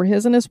tall over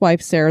his and his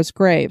wife Sarah's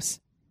graves.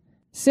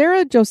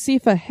 Sarah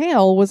Josepha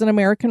Hale was an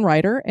American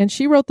writer, and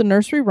she wrote the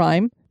nursery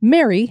rhyme,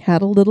 "Mary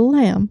Had a Little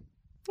Lamb,"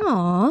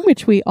 Aww.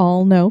 which we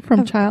all know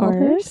from Of childhood.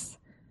 course.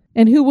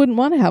 And who wouldn't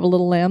want to have a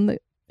little lamb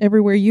that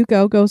everywhere you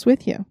go goes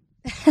with you?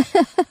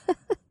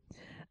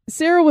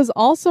 Sarah was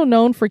also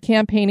known for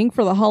campaigning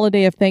for the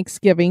holiday of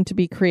Thanksgiving to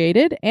be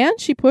created, and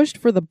she pushed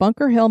for the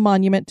Bunker Hill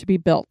Monument to be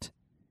built.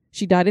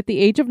 She died at the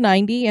age of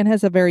 90 and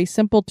has a very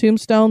simple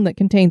tombstone that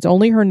contains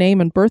only her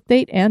name and birth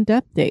date and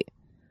death date.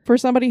 For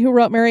somebody who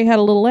wrote Mary Had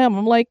a Little Lamb,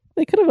 I'm like,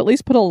 they could have at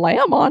least put a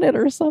lamb on it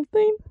or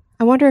something.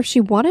 I wonder if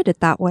she wanted it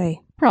that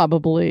way.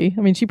 Probably.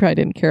 I mean, she probably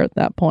didn't care at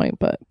that point,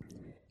 but...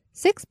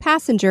 6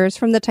 passengers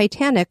from the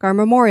Titanic are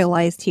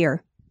memorialized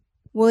here.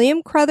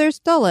 William Crothers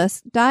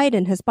Dulles died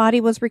and his body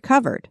was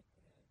recovered.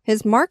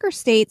 His marker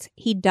states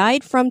he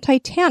died from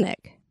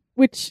Titanic.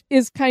 Which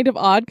is kind of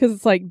odd because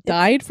it's like,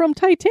 died from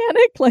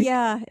Titanic? Like,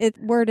 Yeah, it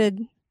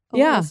worded a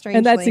little strangely.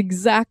 and that's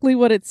exactly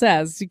what it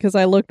says, because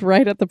I looked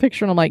right at the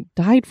picture and I'm like,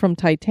 died from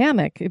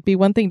Titanic. It'd be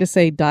one thing to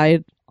say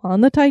died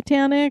on the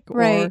Titanic,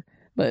 Right.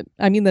 But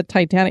I mean, the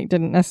Titanic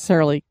didn't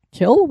necessarily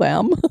kill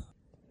them.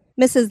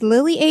 Mrs.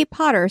 Lily A.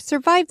 Potter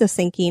survived the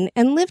sinking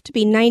and lived to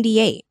be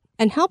 98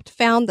 and helped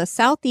found the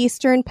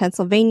Southeastern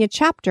Pennsylvania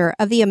chapter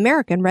of the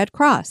American Red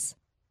Cross.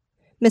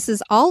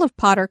 Mrs. Olive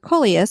Potter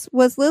Coleus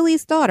was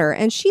Lily's daughter,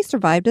 and she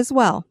survived as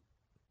well.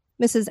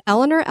 Mrs.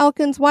 Eleanor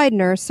Elkins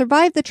Widener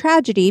survived the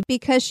tragedy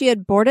because she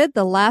had boarded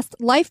the last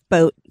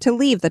lifeboat to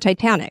leave the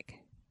Titanic.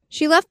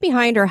 She left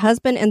behind her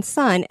husband and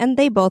son, and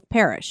they both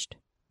perished.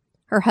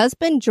 Her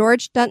husband,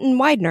 George Dunton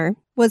Widener,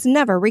 was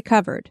never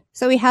recovered,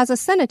 so he has a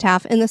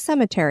cenotaph in the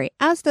cemetery,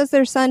 as does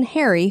their son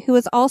Harry, who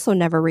is also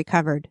never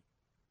recovered.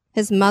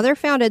 His mother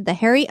founded the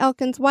Harry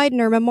Elkins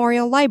Widener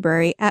Memorial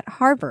Library at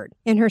Harvard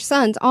in her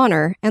son's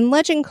honor, and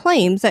legend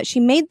claims that she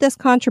made this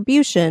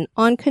contribution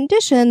on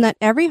condition that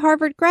every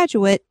Harvard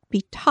graduate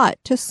be taught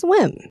to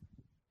swim.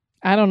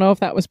 I don't know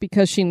if that was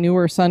because she knew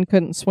her son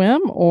couldn't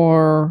swim,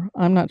 or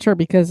I'm not sure,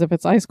 because if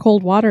it's ice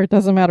cold water, it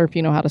doesn't matter if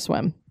you know how to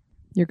swim.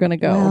 You're going to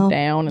go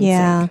down and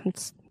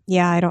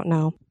sink. I don't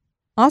know.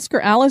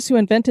 Oscar Alice, who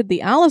invented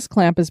the Alice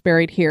clamp, is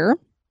buried here.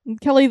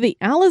 Kelly, the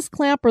Alice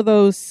clamp are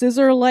those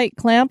scissor-like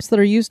clamps that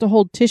are used to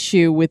hold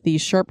tissue with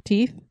these sharp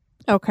teeth.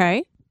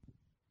 Okay.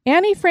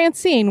 Annie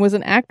Francine was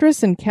an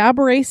actress and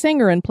cabaret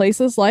singer in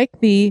places like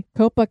the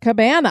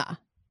Copacabana.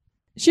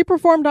 She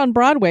performed on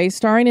Broadway,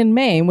 starring in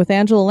Mame with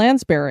Angela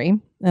Lansbury,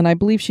 and I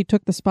believe she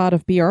took the spot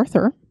of B.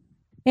 Arthur.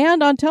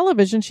 And on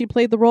television, she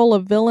played the role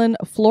of villain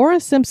Flora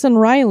Simpson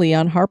Riley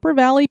on Harper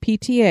Valley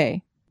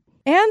PTA.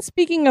 And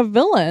speaking of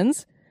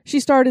villains, She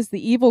starred as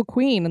the evil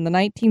queen in the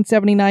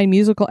 1979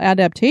 musical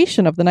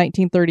adaptation of the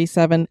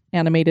 1937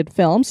 animated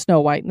film Snow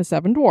White and the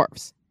Seven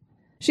Dwarfs.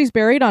 She's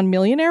buried on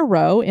Millionaire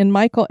Row in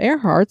Michael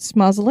Earhart's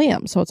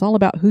mausoleum, so it's all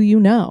about who you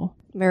know.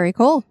 Very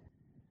cool.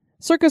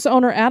 Circus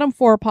owner Adam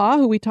Forepaugh,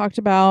 who we talked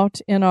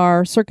about in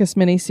our circus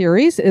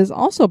miniseries, is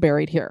also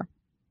buried here.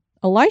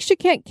 Elisha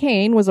Kent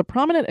Kane was a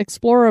prominent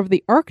explorer of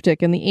the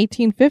Arctic in the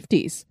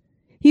 1850s.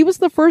 He was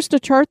the first to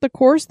chart the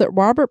course that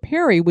Robert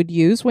Peary would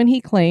use when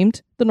he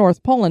claimed the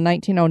North Pole in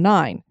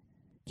 1909.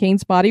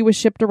 Kane's body was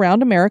shipped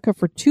around America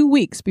for 2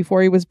 weeks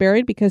before he was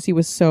buried because he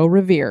was so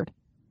revered.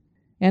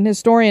 And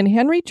historian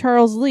Henry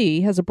Charles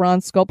Lee has a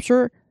bronze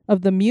sculpture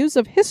of the Muse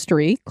of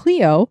History,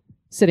 Cleo,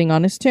 sitting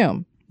on his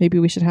tomb. Maybe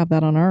we should have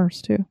that on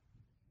ours, too.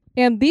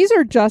 And these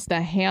are just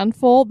a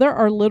handful. There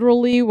are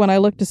literally, when I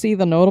look to see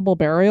the notable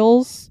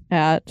burials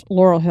at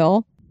Laurel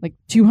Hill, like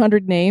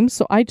 200 names.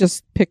 So I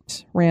just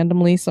picked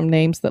randomly some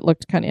names that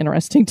looked kind of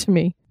interesting to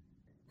me.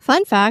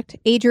 Fun fact,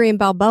 Adrian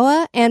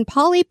Balboa and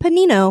Polly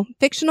Panino,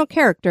 fictional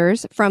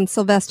characters from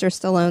Sylvester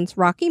Stallone's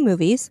Rocky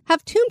movies,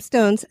 have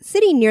tombstones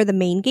sitting near the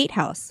main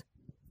gatehouse.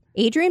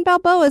 Adrian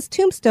Balboa's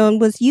tombstone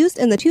was used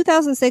in the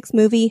 2006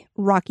 movie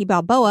Rocky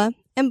Balboa,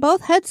 and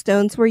both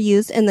headstones were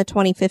used in the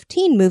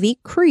 2015 movie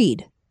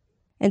Creed.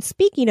 And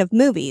speaking of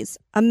movies,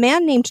 a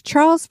man named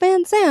Charles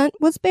Van Zant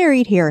was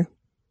buried here.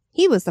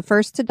 He was the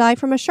first to die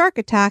from a shark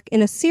attack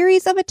in a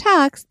series of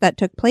attacks that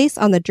took place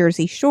on the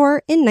Jersey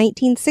Shore in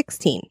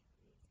 1916.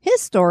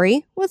 His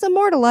story was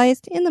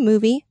immortalized in the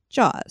movie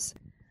Jaws.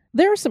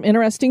 There are some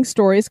interesting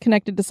stories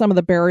connected to some of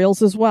the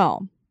burials as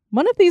well.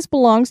 One of these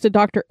belongs to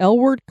Dr.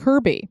 Elward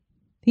Kirby.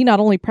 He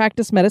not only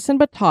practiced medicine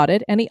but taught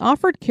it, and he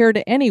offered care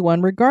to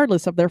anyone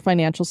regardless of their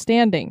financial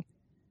standing.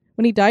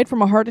 When he died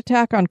from a heart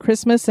attack on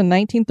Christmas in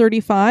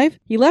 1935,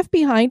 he left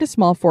behind a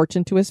small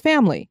fortune to his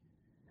family.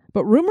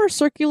 But rumors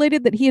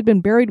circulated that he had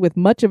been buried with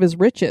much of his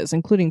riches,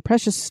 including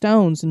precious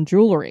stones and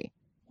jewelry.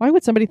 Why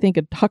would somebody think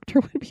a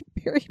doctor would be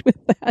buried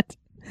with that?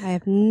 I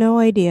have no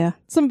idea.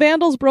 Some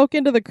vandals broke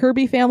into the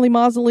Kirby family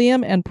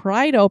mausoleum and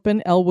pried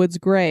open Elwood's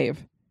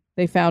grave.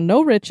 They found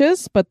no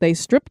riches, but they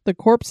stripped the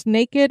corpse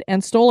naked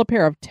and stole a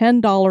pair of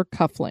 $10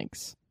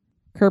 cufflinks.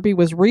 Kirby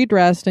was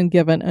redressed and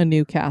given a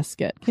new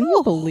casket. Can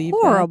you believe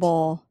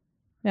horrible.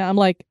 that? Yeah, I'm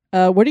like,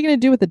 what are you going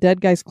to do with the dead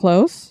guy's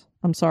clothes?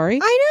 I'm sorry.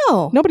 I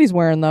know. Nobody's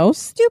wearing those.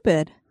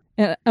 Stupid.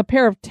 And a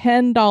pair of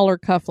 $10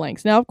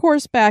 cufflinks. Now, of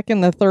course, back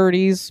in the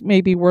 30s,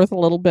 maybe worth a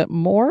little bit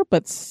more,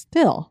 but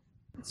still.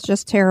 It's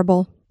just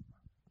terrible.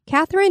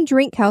 Catherine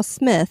Drinkhouse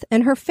Smith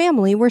and her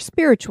family were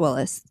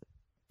spiritualists.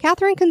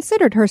 Catherine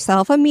considered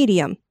herself a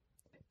medium.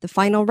 The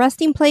final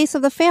resting place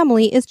of the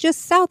family is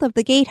just south of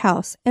the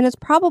gatehouse, and is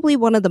probably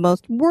one of the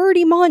most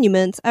wordy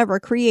monuments ever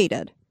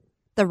created.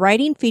 The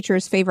writing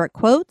features favorite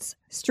quotes,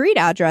 street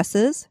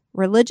addresses,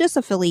 religious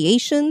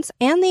affiliations,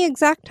 and the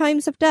exact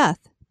times of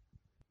death.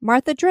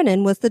 Martha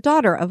Drennan was the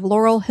daughter of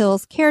Laurel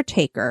Hill's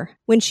caretaker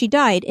when she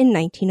died in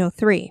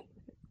 1903.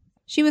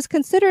 She was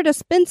considered a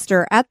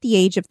spinster at the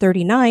age of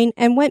 39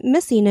 and went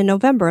missing in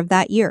November of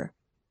that year.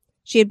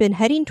 She had been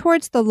heading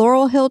towards the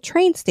Laurel Hill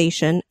train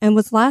station and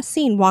was last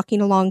seen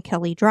walking along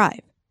Kelly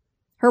Drive.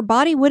 Her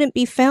body wouldn't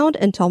be found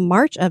until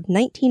March of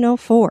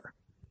 1904.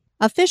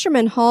 A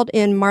fisherman hauled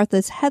in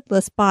Martha's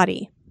headless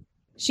body.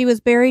 She was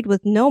buried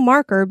with no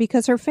marker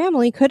because her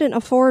family couldn't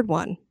afford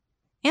one.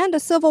 And a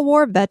Civil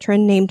War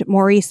veteran named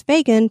Maurice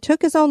Fagan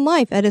took his own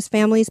life at his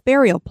family's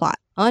burial plot,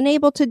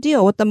 unable to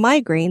deal with the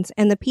migraines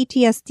and the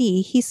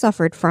PTSD he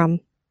suffered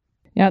from.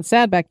 Yeah, it's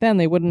sad back then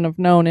they wouldn't have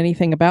known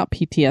anything about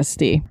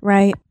PTSD.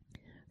 Right.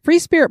 Free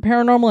Spirit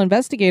paranormal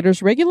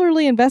investigators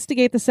regularly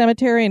investigate the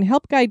cemetery and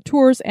help guide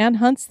tours and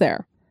hunts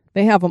there.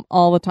 They have them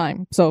all the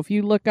time. So if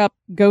you look up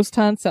ghost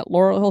hunts at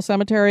Laurel Hill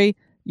Cemetery,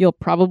 you'll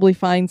probably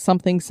find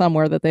something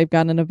somewhere that they've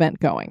got an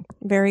event going.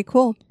 Very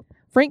cool.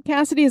 Frank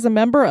Cassidy is a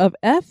member of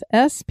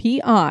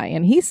FSPI,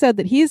 and he said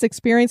that he has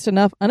experienced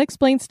enough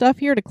unexplained stuff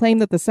here to claim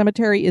that the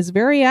cemetery is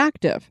very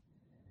active.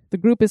 The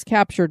group has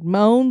captured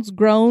moans,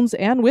 groans,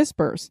 and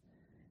whispers.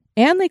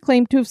 And they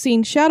claim to have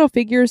seen shadow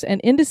figures and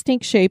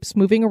indistinct shapes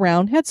moving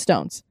around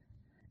headstones.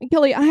 And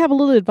Kelly, I have a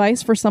little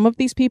advice for some of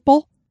these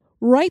people.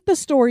 Write the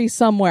story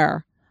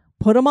somewhere.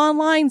 Put them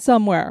online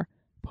somewhere.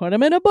 Put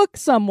them in a book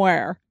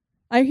somewhere.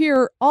 I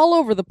hear all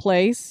over the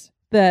place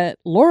that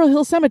Laurel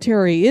Hill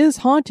Cemetery is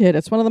haunted.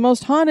 It's one of the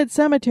most haunted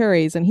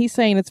cemeteries, and he's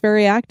saying it's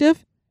very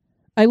active.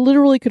 I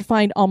literally could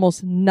find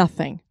almost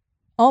nothing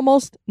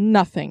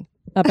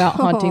about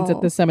hauntings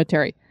at this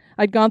cemetery.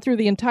 I'd gone through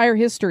the entire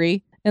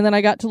history, and then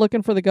I got to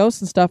looking for the ghosts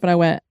and stuff, and I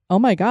went, oh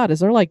my God, is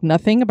there like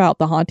nothing about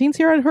the hauntings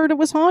here? I'd heard it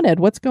was haunted.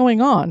 What's going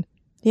on?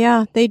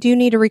 Yeah, they do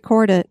need to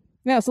record it.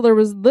 Yeah, so there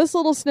was this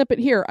little snippet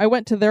here. I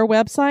went to their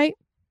website.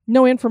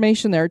 No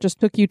information there. It just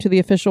took you to the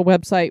official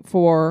website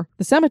for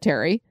the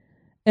cemetery.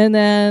 And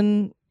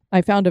then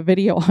I found a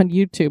video on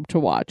YouTube to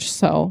watch.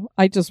 So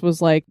I just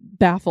was like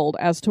baffled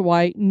as to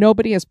why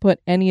nobody has put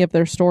any of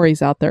their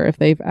stories out there if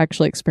they've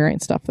actually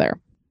experienced stuff there.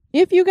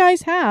 If you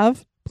guys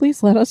have,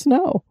 please let us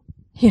know.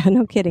 Yeah,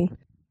 no kidding.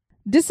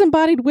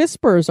 Disembodied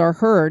whispers are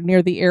heard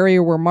near the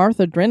area where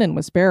Martha Drennan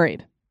was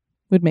buried.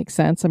 Would make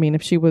sense. I mean,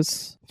 if she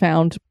was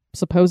found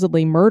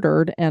supposedly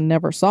murdered and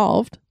never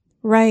solved.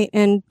 Right,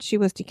 and she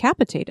was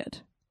decapitated.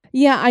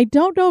 Yeah, I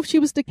don't know if she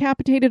was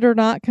decapitated or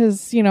not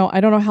because,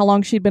 I don't know how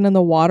long she'd been in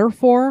the water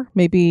for.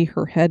 Maybe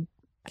her head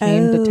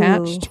came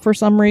detached for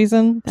some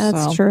reason.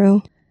 That's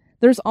true.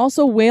 There's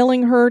also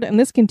wailing heard, and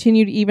this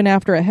continued even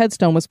after a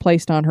headstone was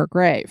placed on her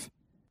grave.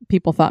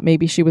 People thought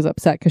maybe she was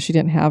upset because she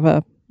didn't have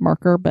a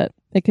marker, but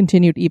it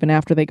continued even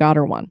after they got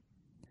her one.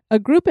 A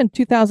group in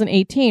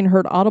 2018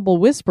 heard audible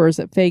whispers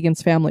at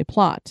Fagan's family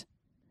plot.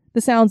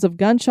 The sounds of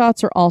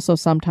gunshots are also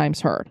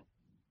sometimes heard.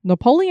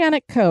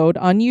 Napoleonic Code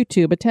on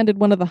YouTube attended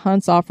one of the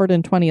hunts offered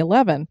in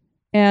 2011,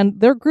 and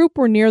their group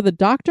were near the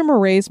Dr.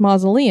 Murray's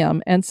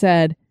mausoleum and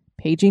said,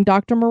 "Paging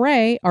Dr.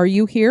 Murray, are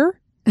you here?"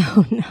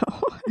 Oh, no.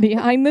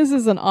 Behind this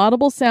is an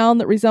audible sound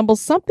that resembles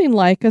something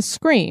like a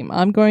scream.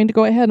 I'm going to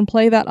go ahead and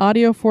play that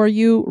audio for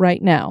you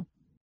right now.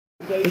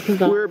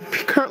 We're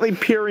currently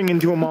peering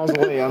into a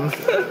mausoleum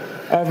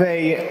of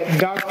a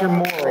Dr.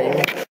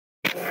 Mooring.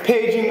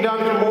 Paging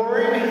Dr.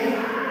 Mooring.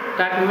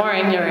 Dr.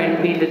 Mooring, you're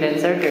needed in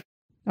surgery.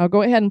 I'll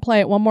go ahead and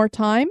play it one more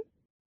time.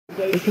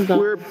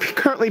 We're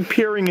currently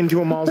peering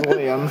into a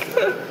mausoleum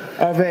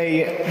of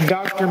a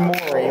Dr.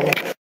 Mooring.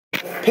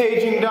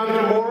 Paging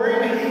Dr.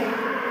 Mooring.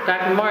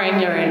 Dr.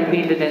 Mooring, you're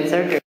needed in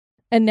surgery.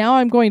 And now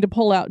I'm going to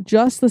pull out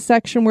just the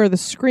section where the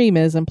scream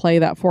is and play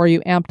that for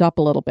you, amped up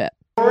a little bit.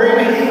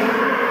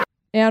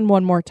 And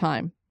one more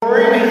time.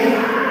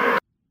 An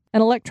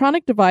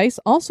electronic device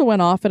also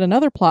went off at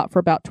another plot for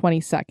about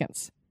 20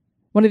 seconds.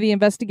 One of the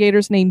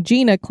investigators named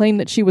Gina claimed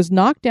that she was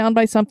knocked down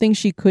by something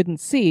she couldn't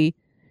see.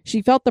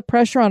 She felt the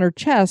pressure on her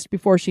chest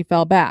before she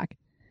fell back.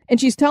 And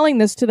she's telling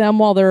this to them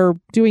while they're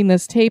doing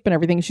this tape and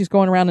everything. She's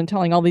going around and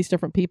telling all these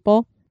different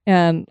people.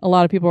 And a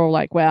lot of people were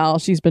like, well,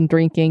 she's been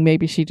drinking.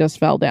 Maybe she just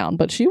fell down.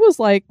 But she was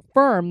like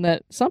firm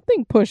that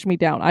something pushed me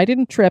down. I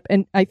didn't trip.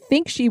 And I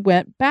think she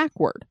went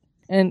backward.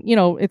 And,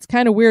 it's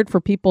kind of weird for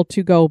people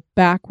to go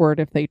backward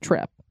if they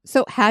trip.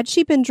 So had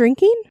she been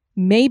drinking?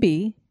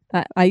 Maybe.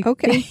 I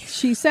think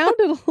she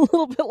sounded a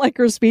little bit like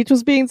her speech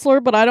was being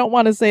slurred, but I don't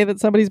want to say that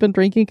somebody's been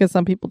drinking because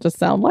some people just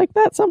sound like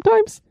that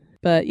sometimes.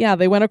 But yeah,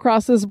 they went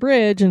across this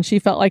bridge and she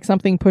felt like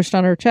something pushed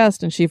on her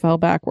chest and she fell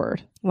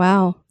backward.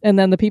 Wow. And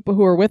then the people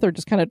who were with her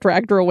just kind of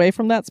dragged her away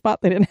from that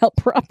spot. They didn't help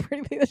her up or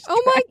anything.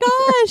 Oh my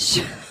gosh.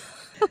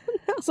 Oh,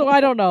 no. So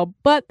I don't know.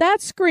 But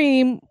that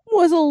scream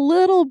was a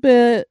little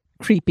bit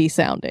creepy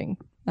sounding.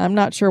 I'm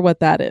not sure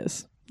what that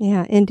is.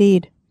 Yeah,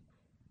 indeed.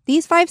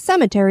 These 5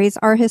 cemeteries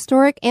are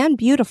historic and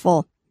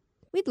beautiful.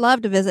 We'd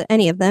love to visit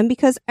any of them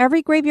because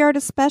every graveyard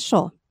is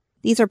special.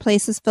 These are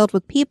places filled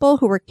with people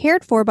who were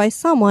cared for by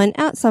someone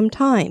at some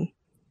time.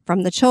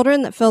 From the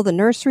children that fill the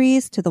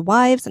nurseries, to the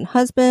wives and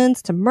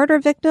husbands, to murder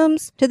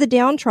victims, to the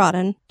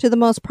downtrodden, to the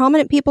most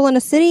prominent people in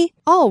a city,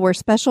 all were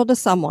special to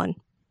someone.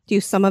 Do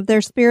some of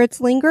their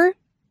spirits linger?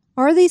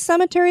 Are these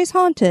cemeteries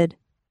haunted?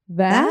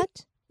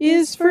 That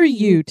is for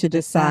you to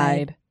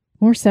decide.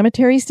 More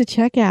cemeteries to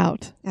check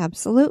out.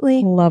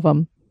 Absolutely. Love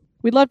them.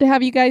 We'd love to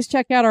have you guys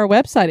check out our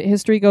website at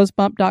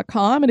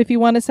historygoesbump.com. And if you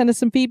want to send us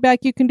some feedback,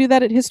 you can do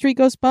that at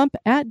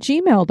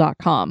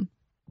historygoesbump@gmail.com.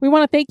 We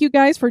want to thank you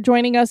guys for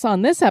joining us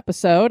on this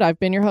episode. I've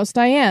been your host,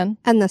 Diane.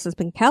 And this has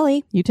been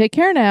Kelly. You take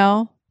care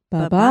now.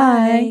 Bye-bye.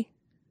 Bye-bye.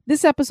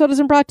 This episode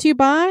is brought to you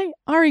by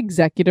our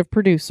executive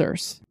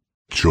producers.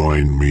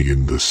 Join me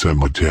in the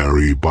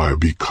cemetery by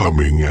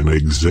becoming an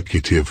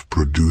executive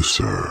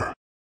producer.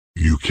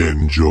 You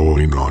can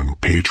join on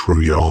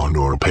Patreon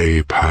or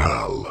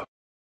PayPal.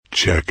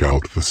 Check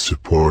out the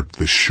Support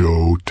the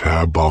Show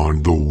tab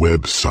on the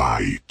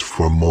website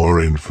for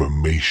more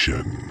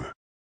information.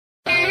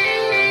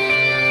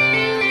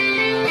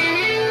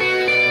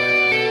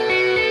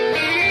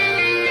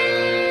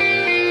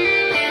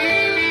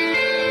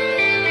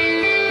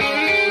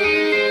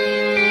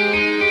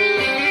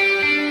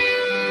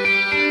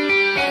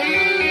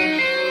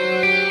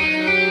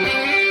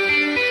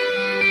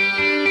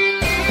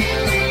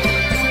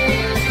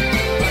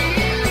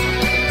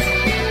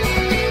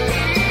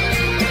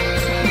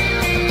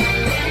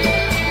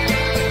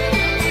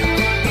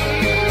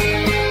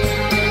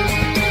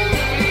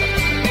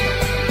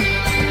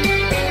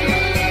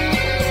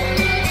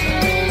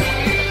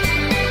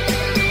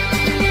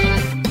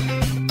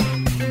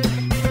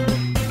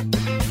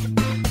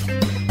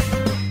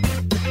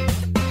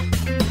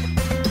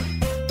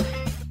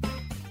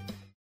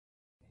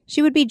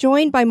 She would be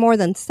joined by more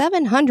than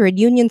 700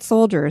 Union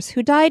soldiers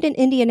who died in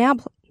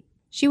Indianapolis.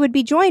 She would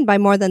be joined by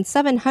more than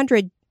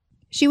 700...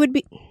 She would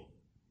be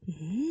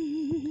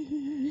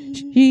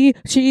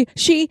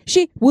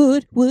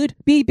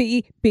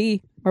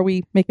be. Are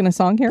we making a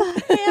song here?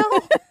 The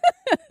hell?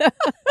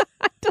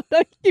 I don't know.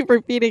 I keep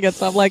repeating it,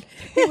 so I'm like,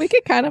 hey, we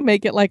could kind of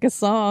make it like a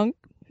song.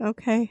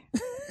 Okay.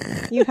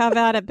 You have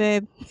at it,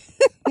 babe.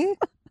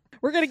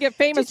 We're going to get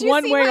famous Did you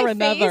one see way my or face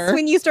another.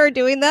 when you started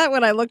doing that,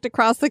 when I looked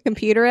across the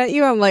computer at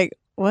you, I'm like,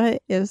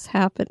 what is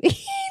happening?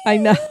 I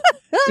know.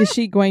 Is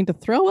she going to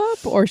throw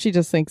up or she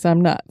just thinks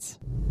I'm nuts?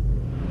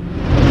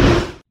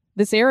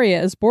 This area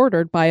is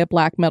bordered by a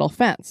black metal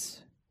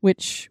fence,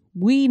 which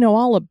we know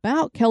all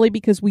about, Kelly,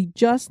 because we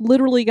just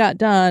literally got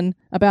done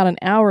about an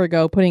hour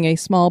ago putting a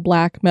small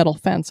black metal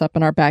fence up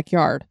in our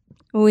backyard.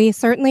 We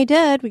certainly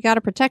did. We got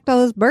to protect all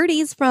those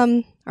birdies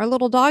from our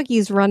little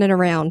doggies running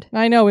around.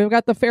 I know. We've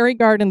got the fairy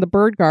garden, the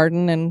bird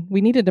garden, and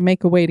we needed to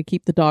make a way to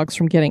keep the dogs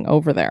from getting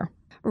over there.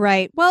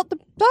 Right. Well, the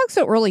dogs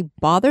don't really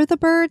bother the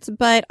birds,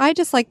 but I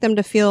just like them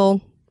to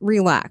feel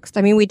relaxed.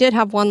 I mean, we did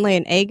have one lay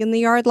an egg in the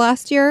yard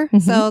last year,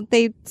 so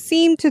they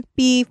seem to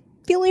be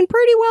feeling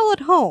pretty well at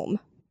home.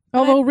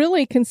 Although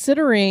really,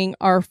 considering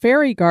our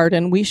fairy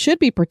garden, we should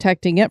be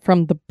protecting it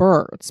from the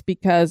birds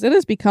because it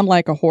has become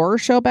like a horror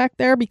show back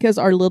there because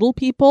our little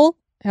people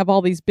have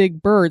all these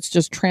big birds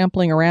just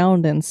trampling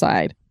around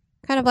inside.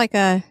 Kind of like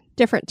a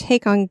different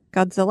take on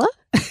Godzilla.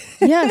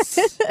 Yes.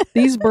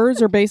 These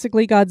birds are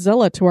basically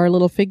Godzilla to our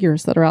little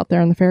figures that are out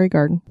there in the fairy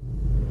garden.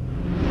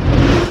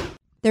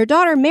 Their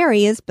daughter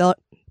Mary is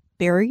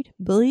buried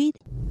Bay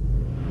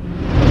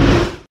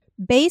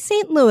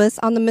St. Louis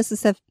on the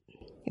Mississippi.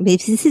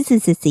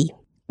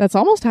 That's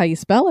almost how you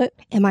spell it.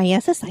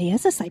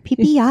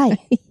 MISSISSIPPI.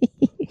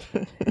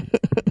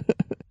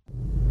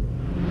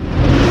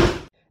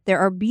 There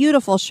are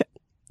beautiful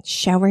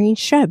showering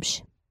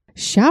shrubs.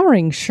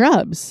 Showering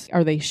shrubs.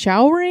 Are they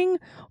showering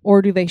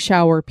or do they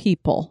shower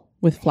people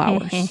with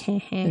flowers?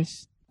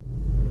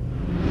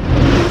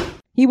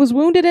 He was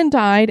wounded and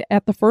died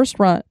at the first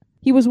run.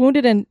 He was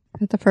wounded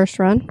at the first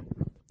run?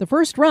 The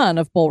first run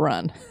of Bull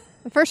Run.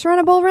 The first run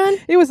of Bull Run?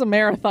 It was a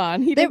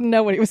marathon. He didn't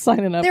know what he was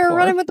signing up for. They were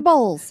running with the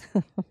bulls.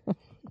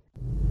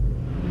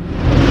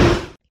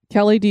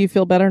 Kelly, do you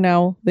feel better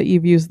now that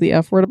you've used the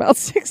F word about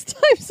 6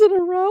 times in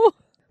a row?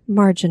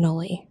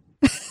 Marginally.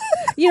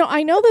 You know,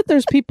 I know that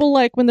there's people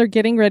like when they're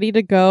getting ready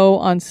to go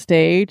on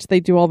stage,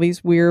 they do all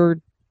these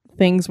weird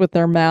things with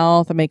their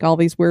mouth and make all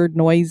these weird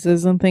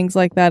noises and things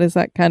like that. Is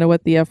that kind of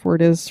what the F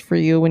word is for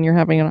you when you're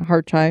having a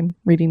hard time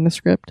reading the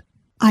script?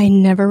 I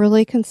never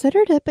really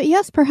considered it, but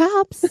yes,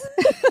 perhaps.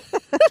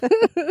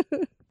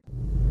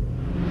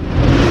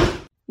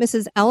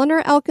 Mrs.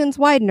 Eleanor Elkins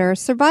Widener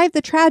survived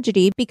the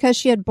tragedy because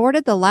she had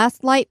boarded the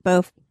last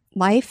lifeboat.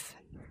 Life.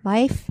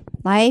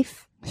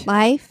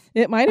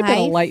 It might have been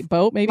a light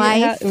boat. Maybe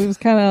it was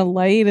kind of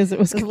light as it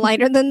was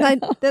lighter than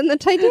the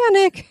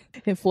Titanic.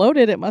 It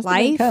floated. It must have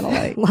been kind of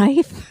light.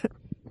 Life.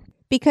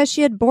 Because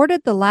she had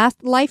boarded the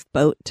last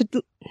lifeboat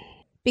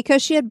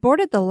because she had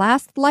boarded the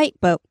last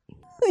lifeboat.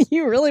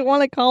 You really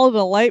want to call it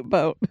a light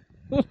boat.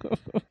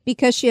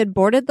 Because she had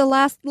boarded the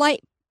last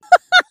light.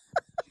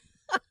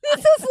 This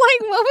is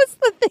like, what was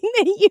the thing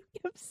that you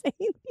kept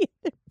saying the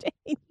other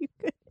day?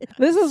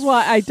 This is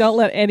why I don't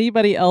let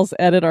anybody else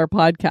edit our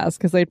podcast,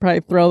 because they'd probably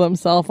throw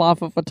themselves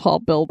off of a tall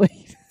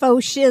building.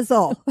 Faux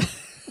shizzle.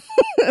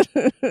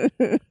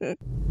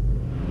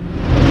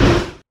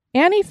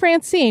 Annie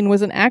Francine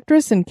was an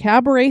actress and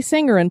cabaret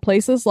singer in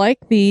places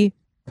like the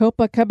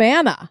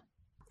Copacabana.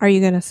 Are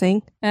you going to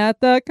sing? At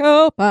the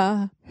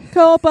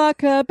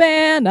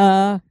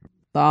Copacabana,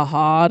 the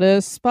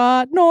hottest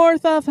spot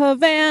north of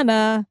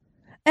Havana.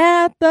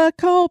 At the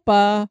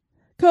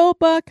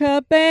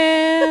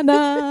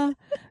Copacabana,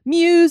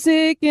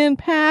 music and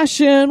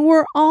passion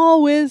were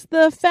always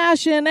the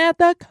fashion. At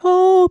the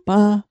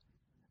Copa,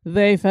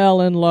 they fell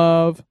in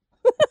love.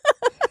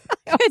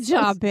 Good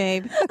job,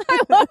 babe. I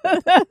love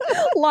that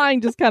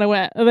line just kind of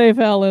went, they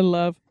fell in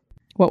love.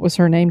 What was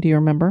her name? Do you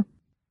remember?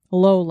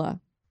 Lola.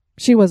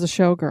 She was a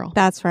showgirl.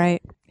 That's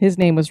right. His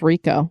name was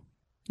Rico,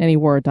 and he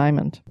wore a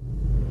diamond.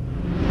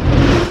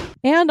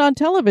 And on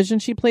television,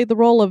 she played the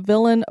role of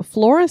villain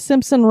Flora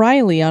Simpson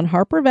Riley on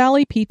Harper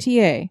Valley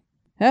PTA.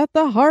 At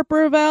the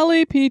Harper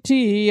Valley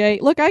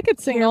PTA. Look, I could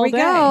sing all day.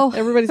 Go.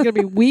 Everybody's going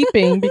to be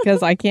weeping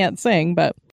because I can't sing, but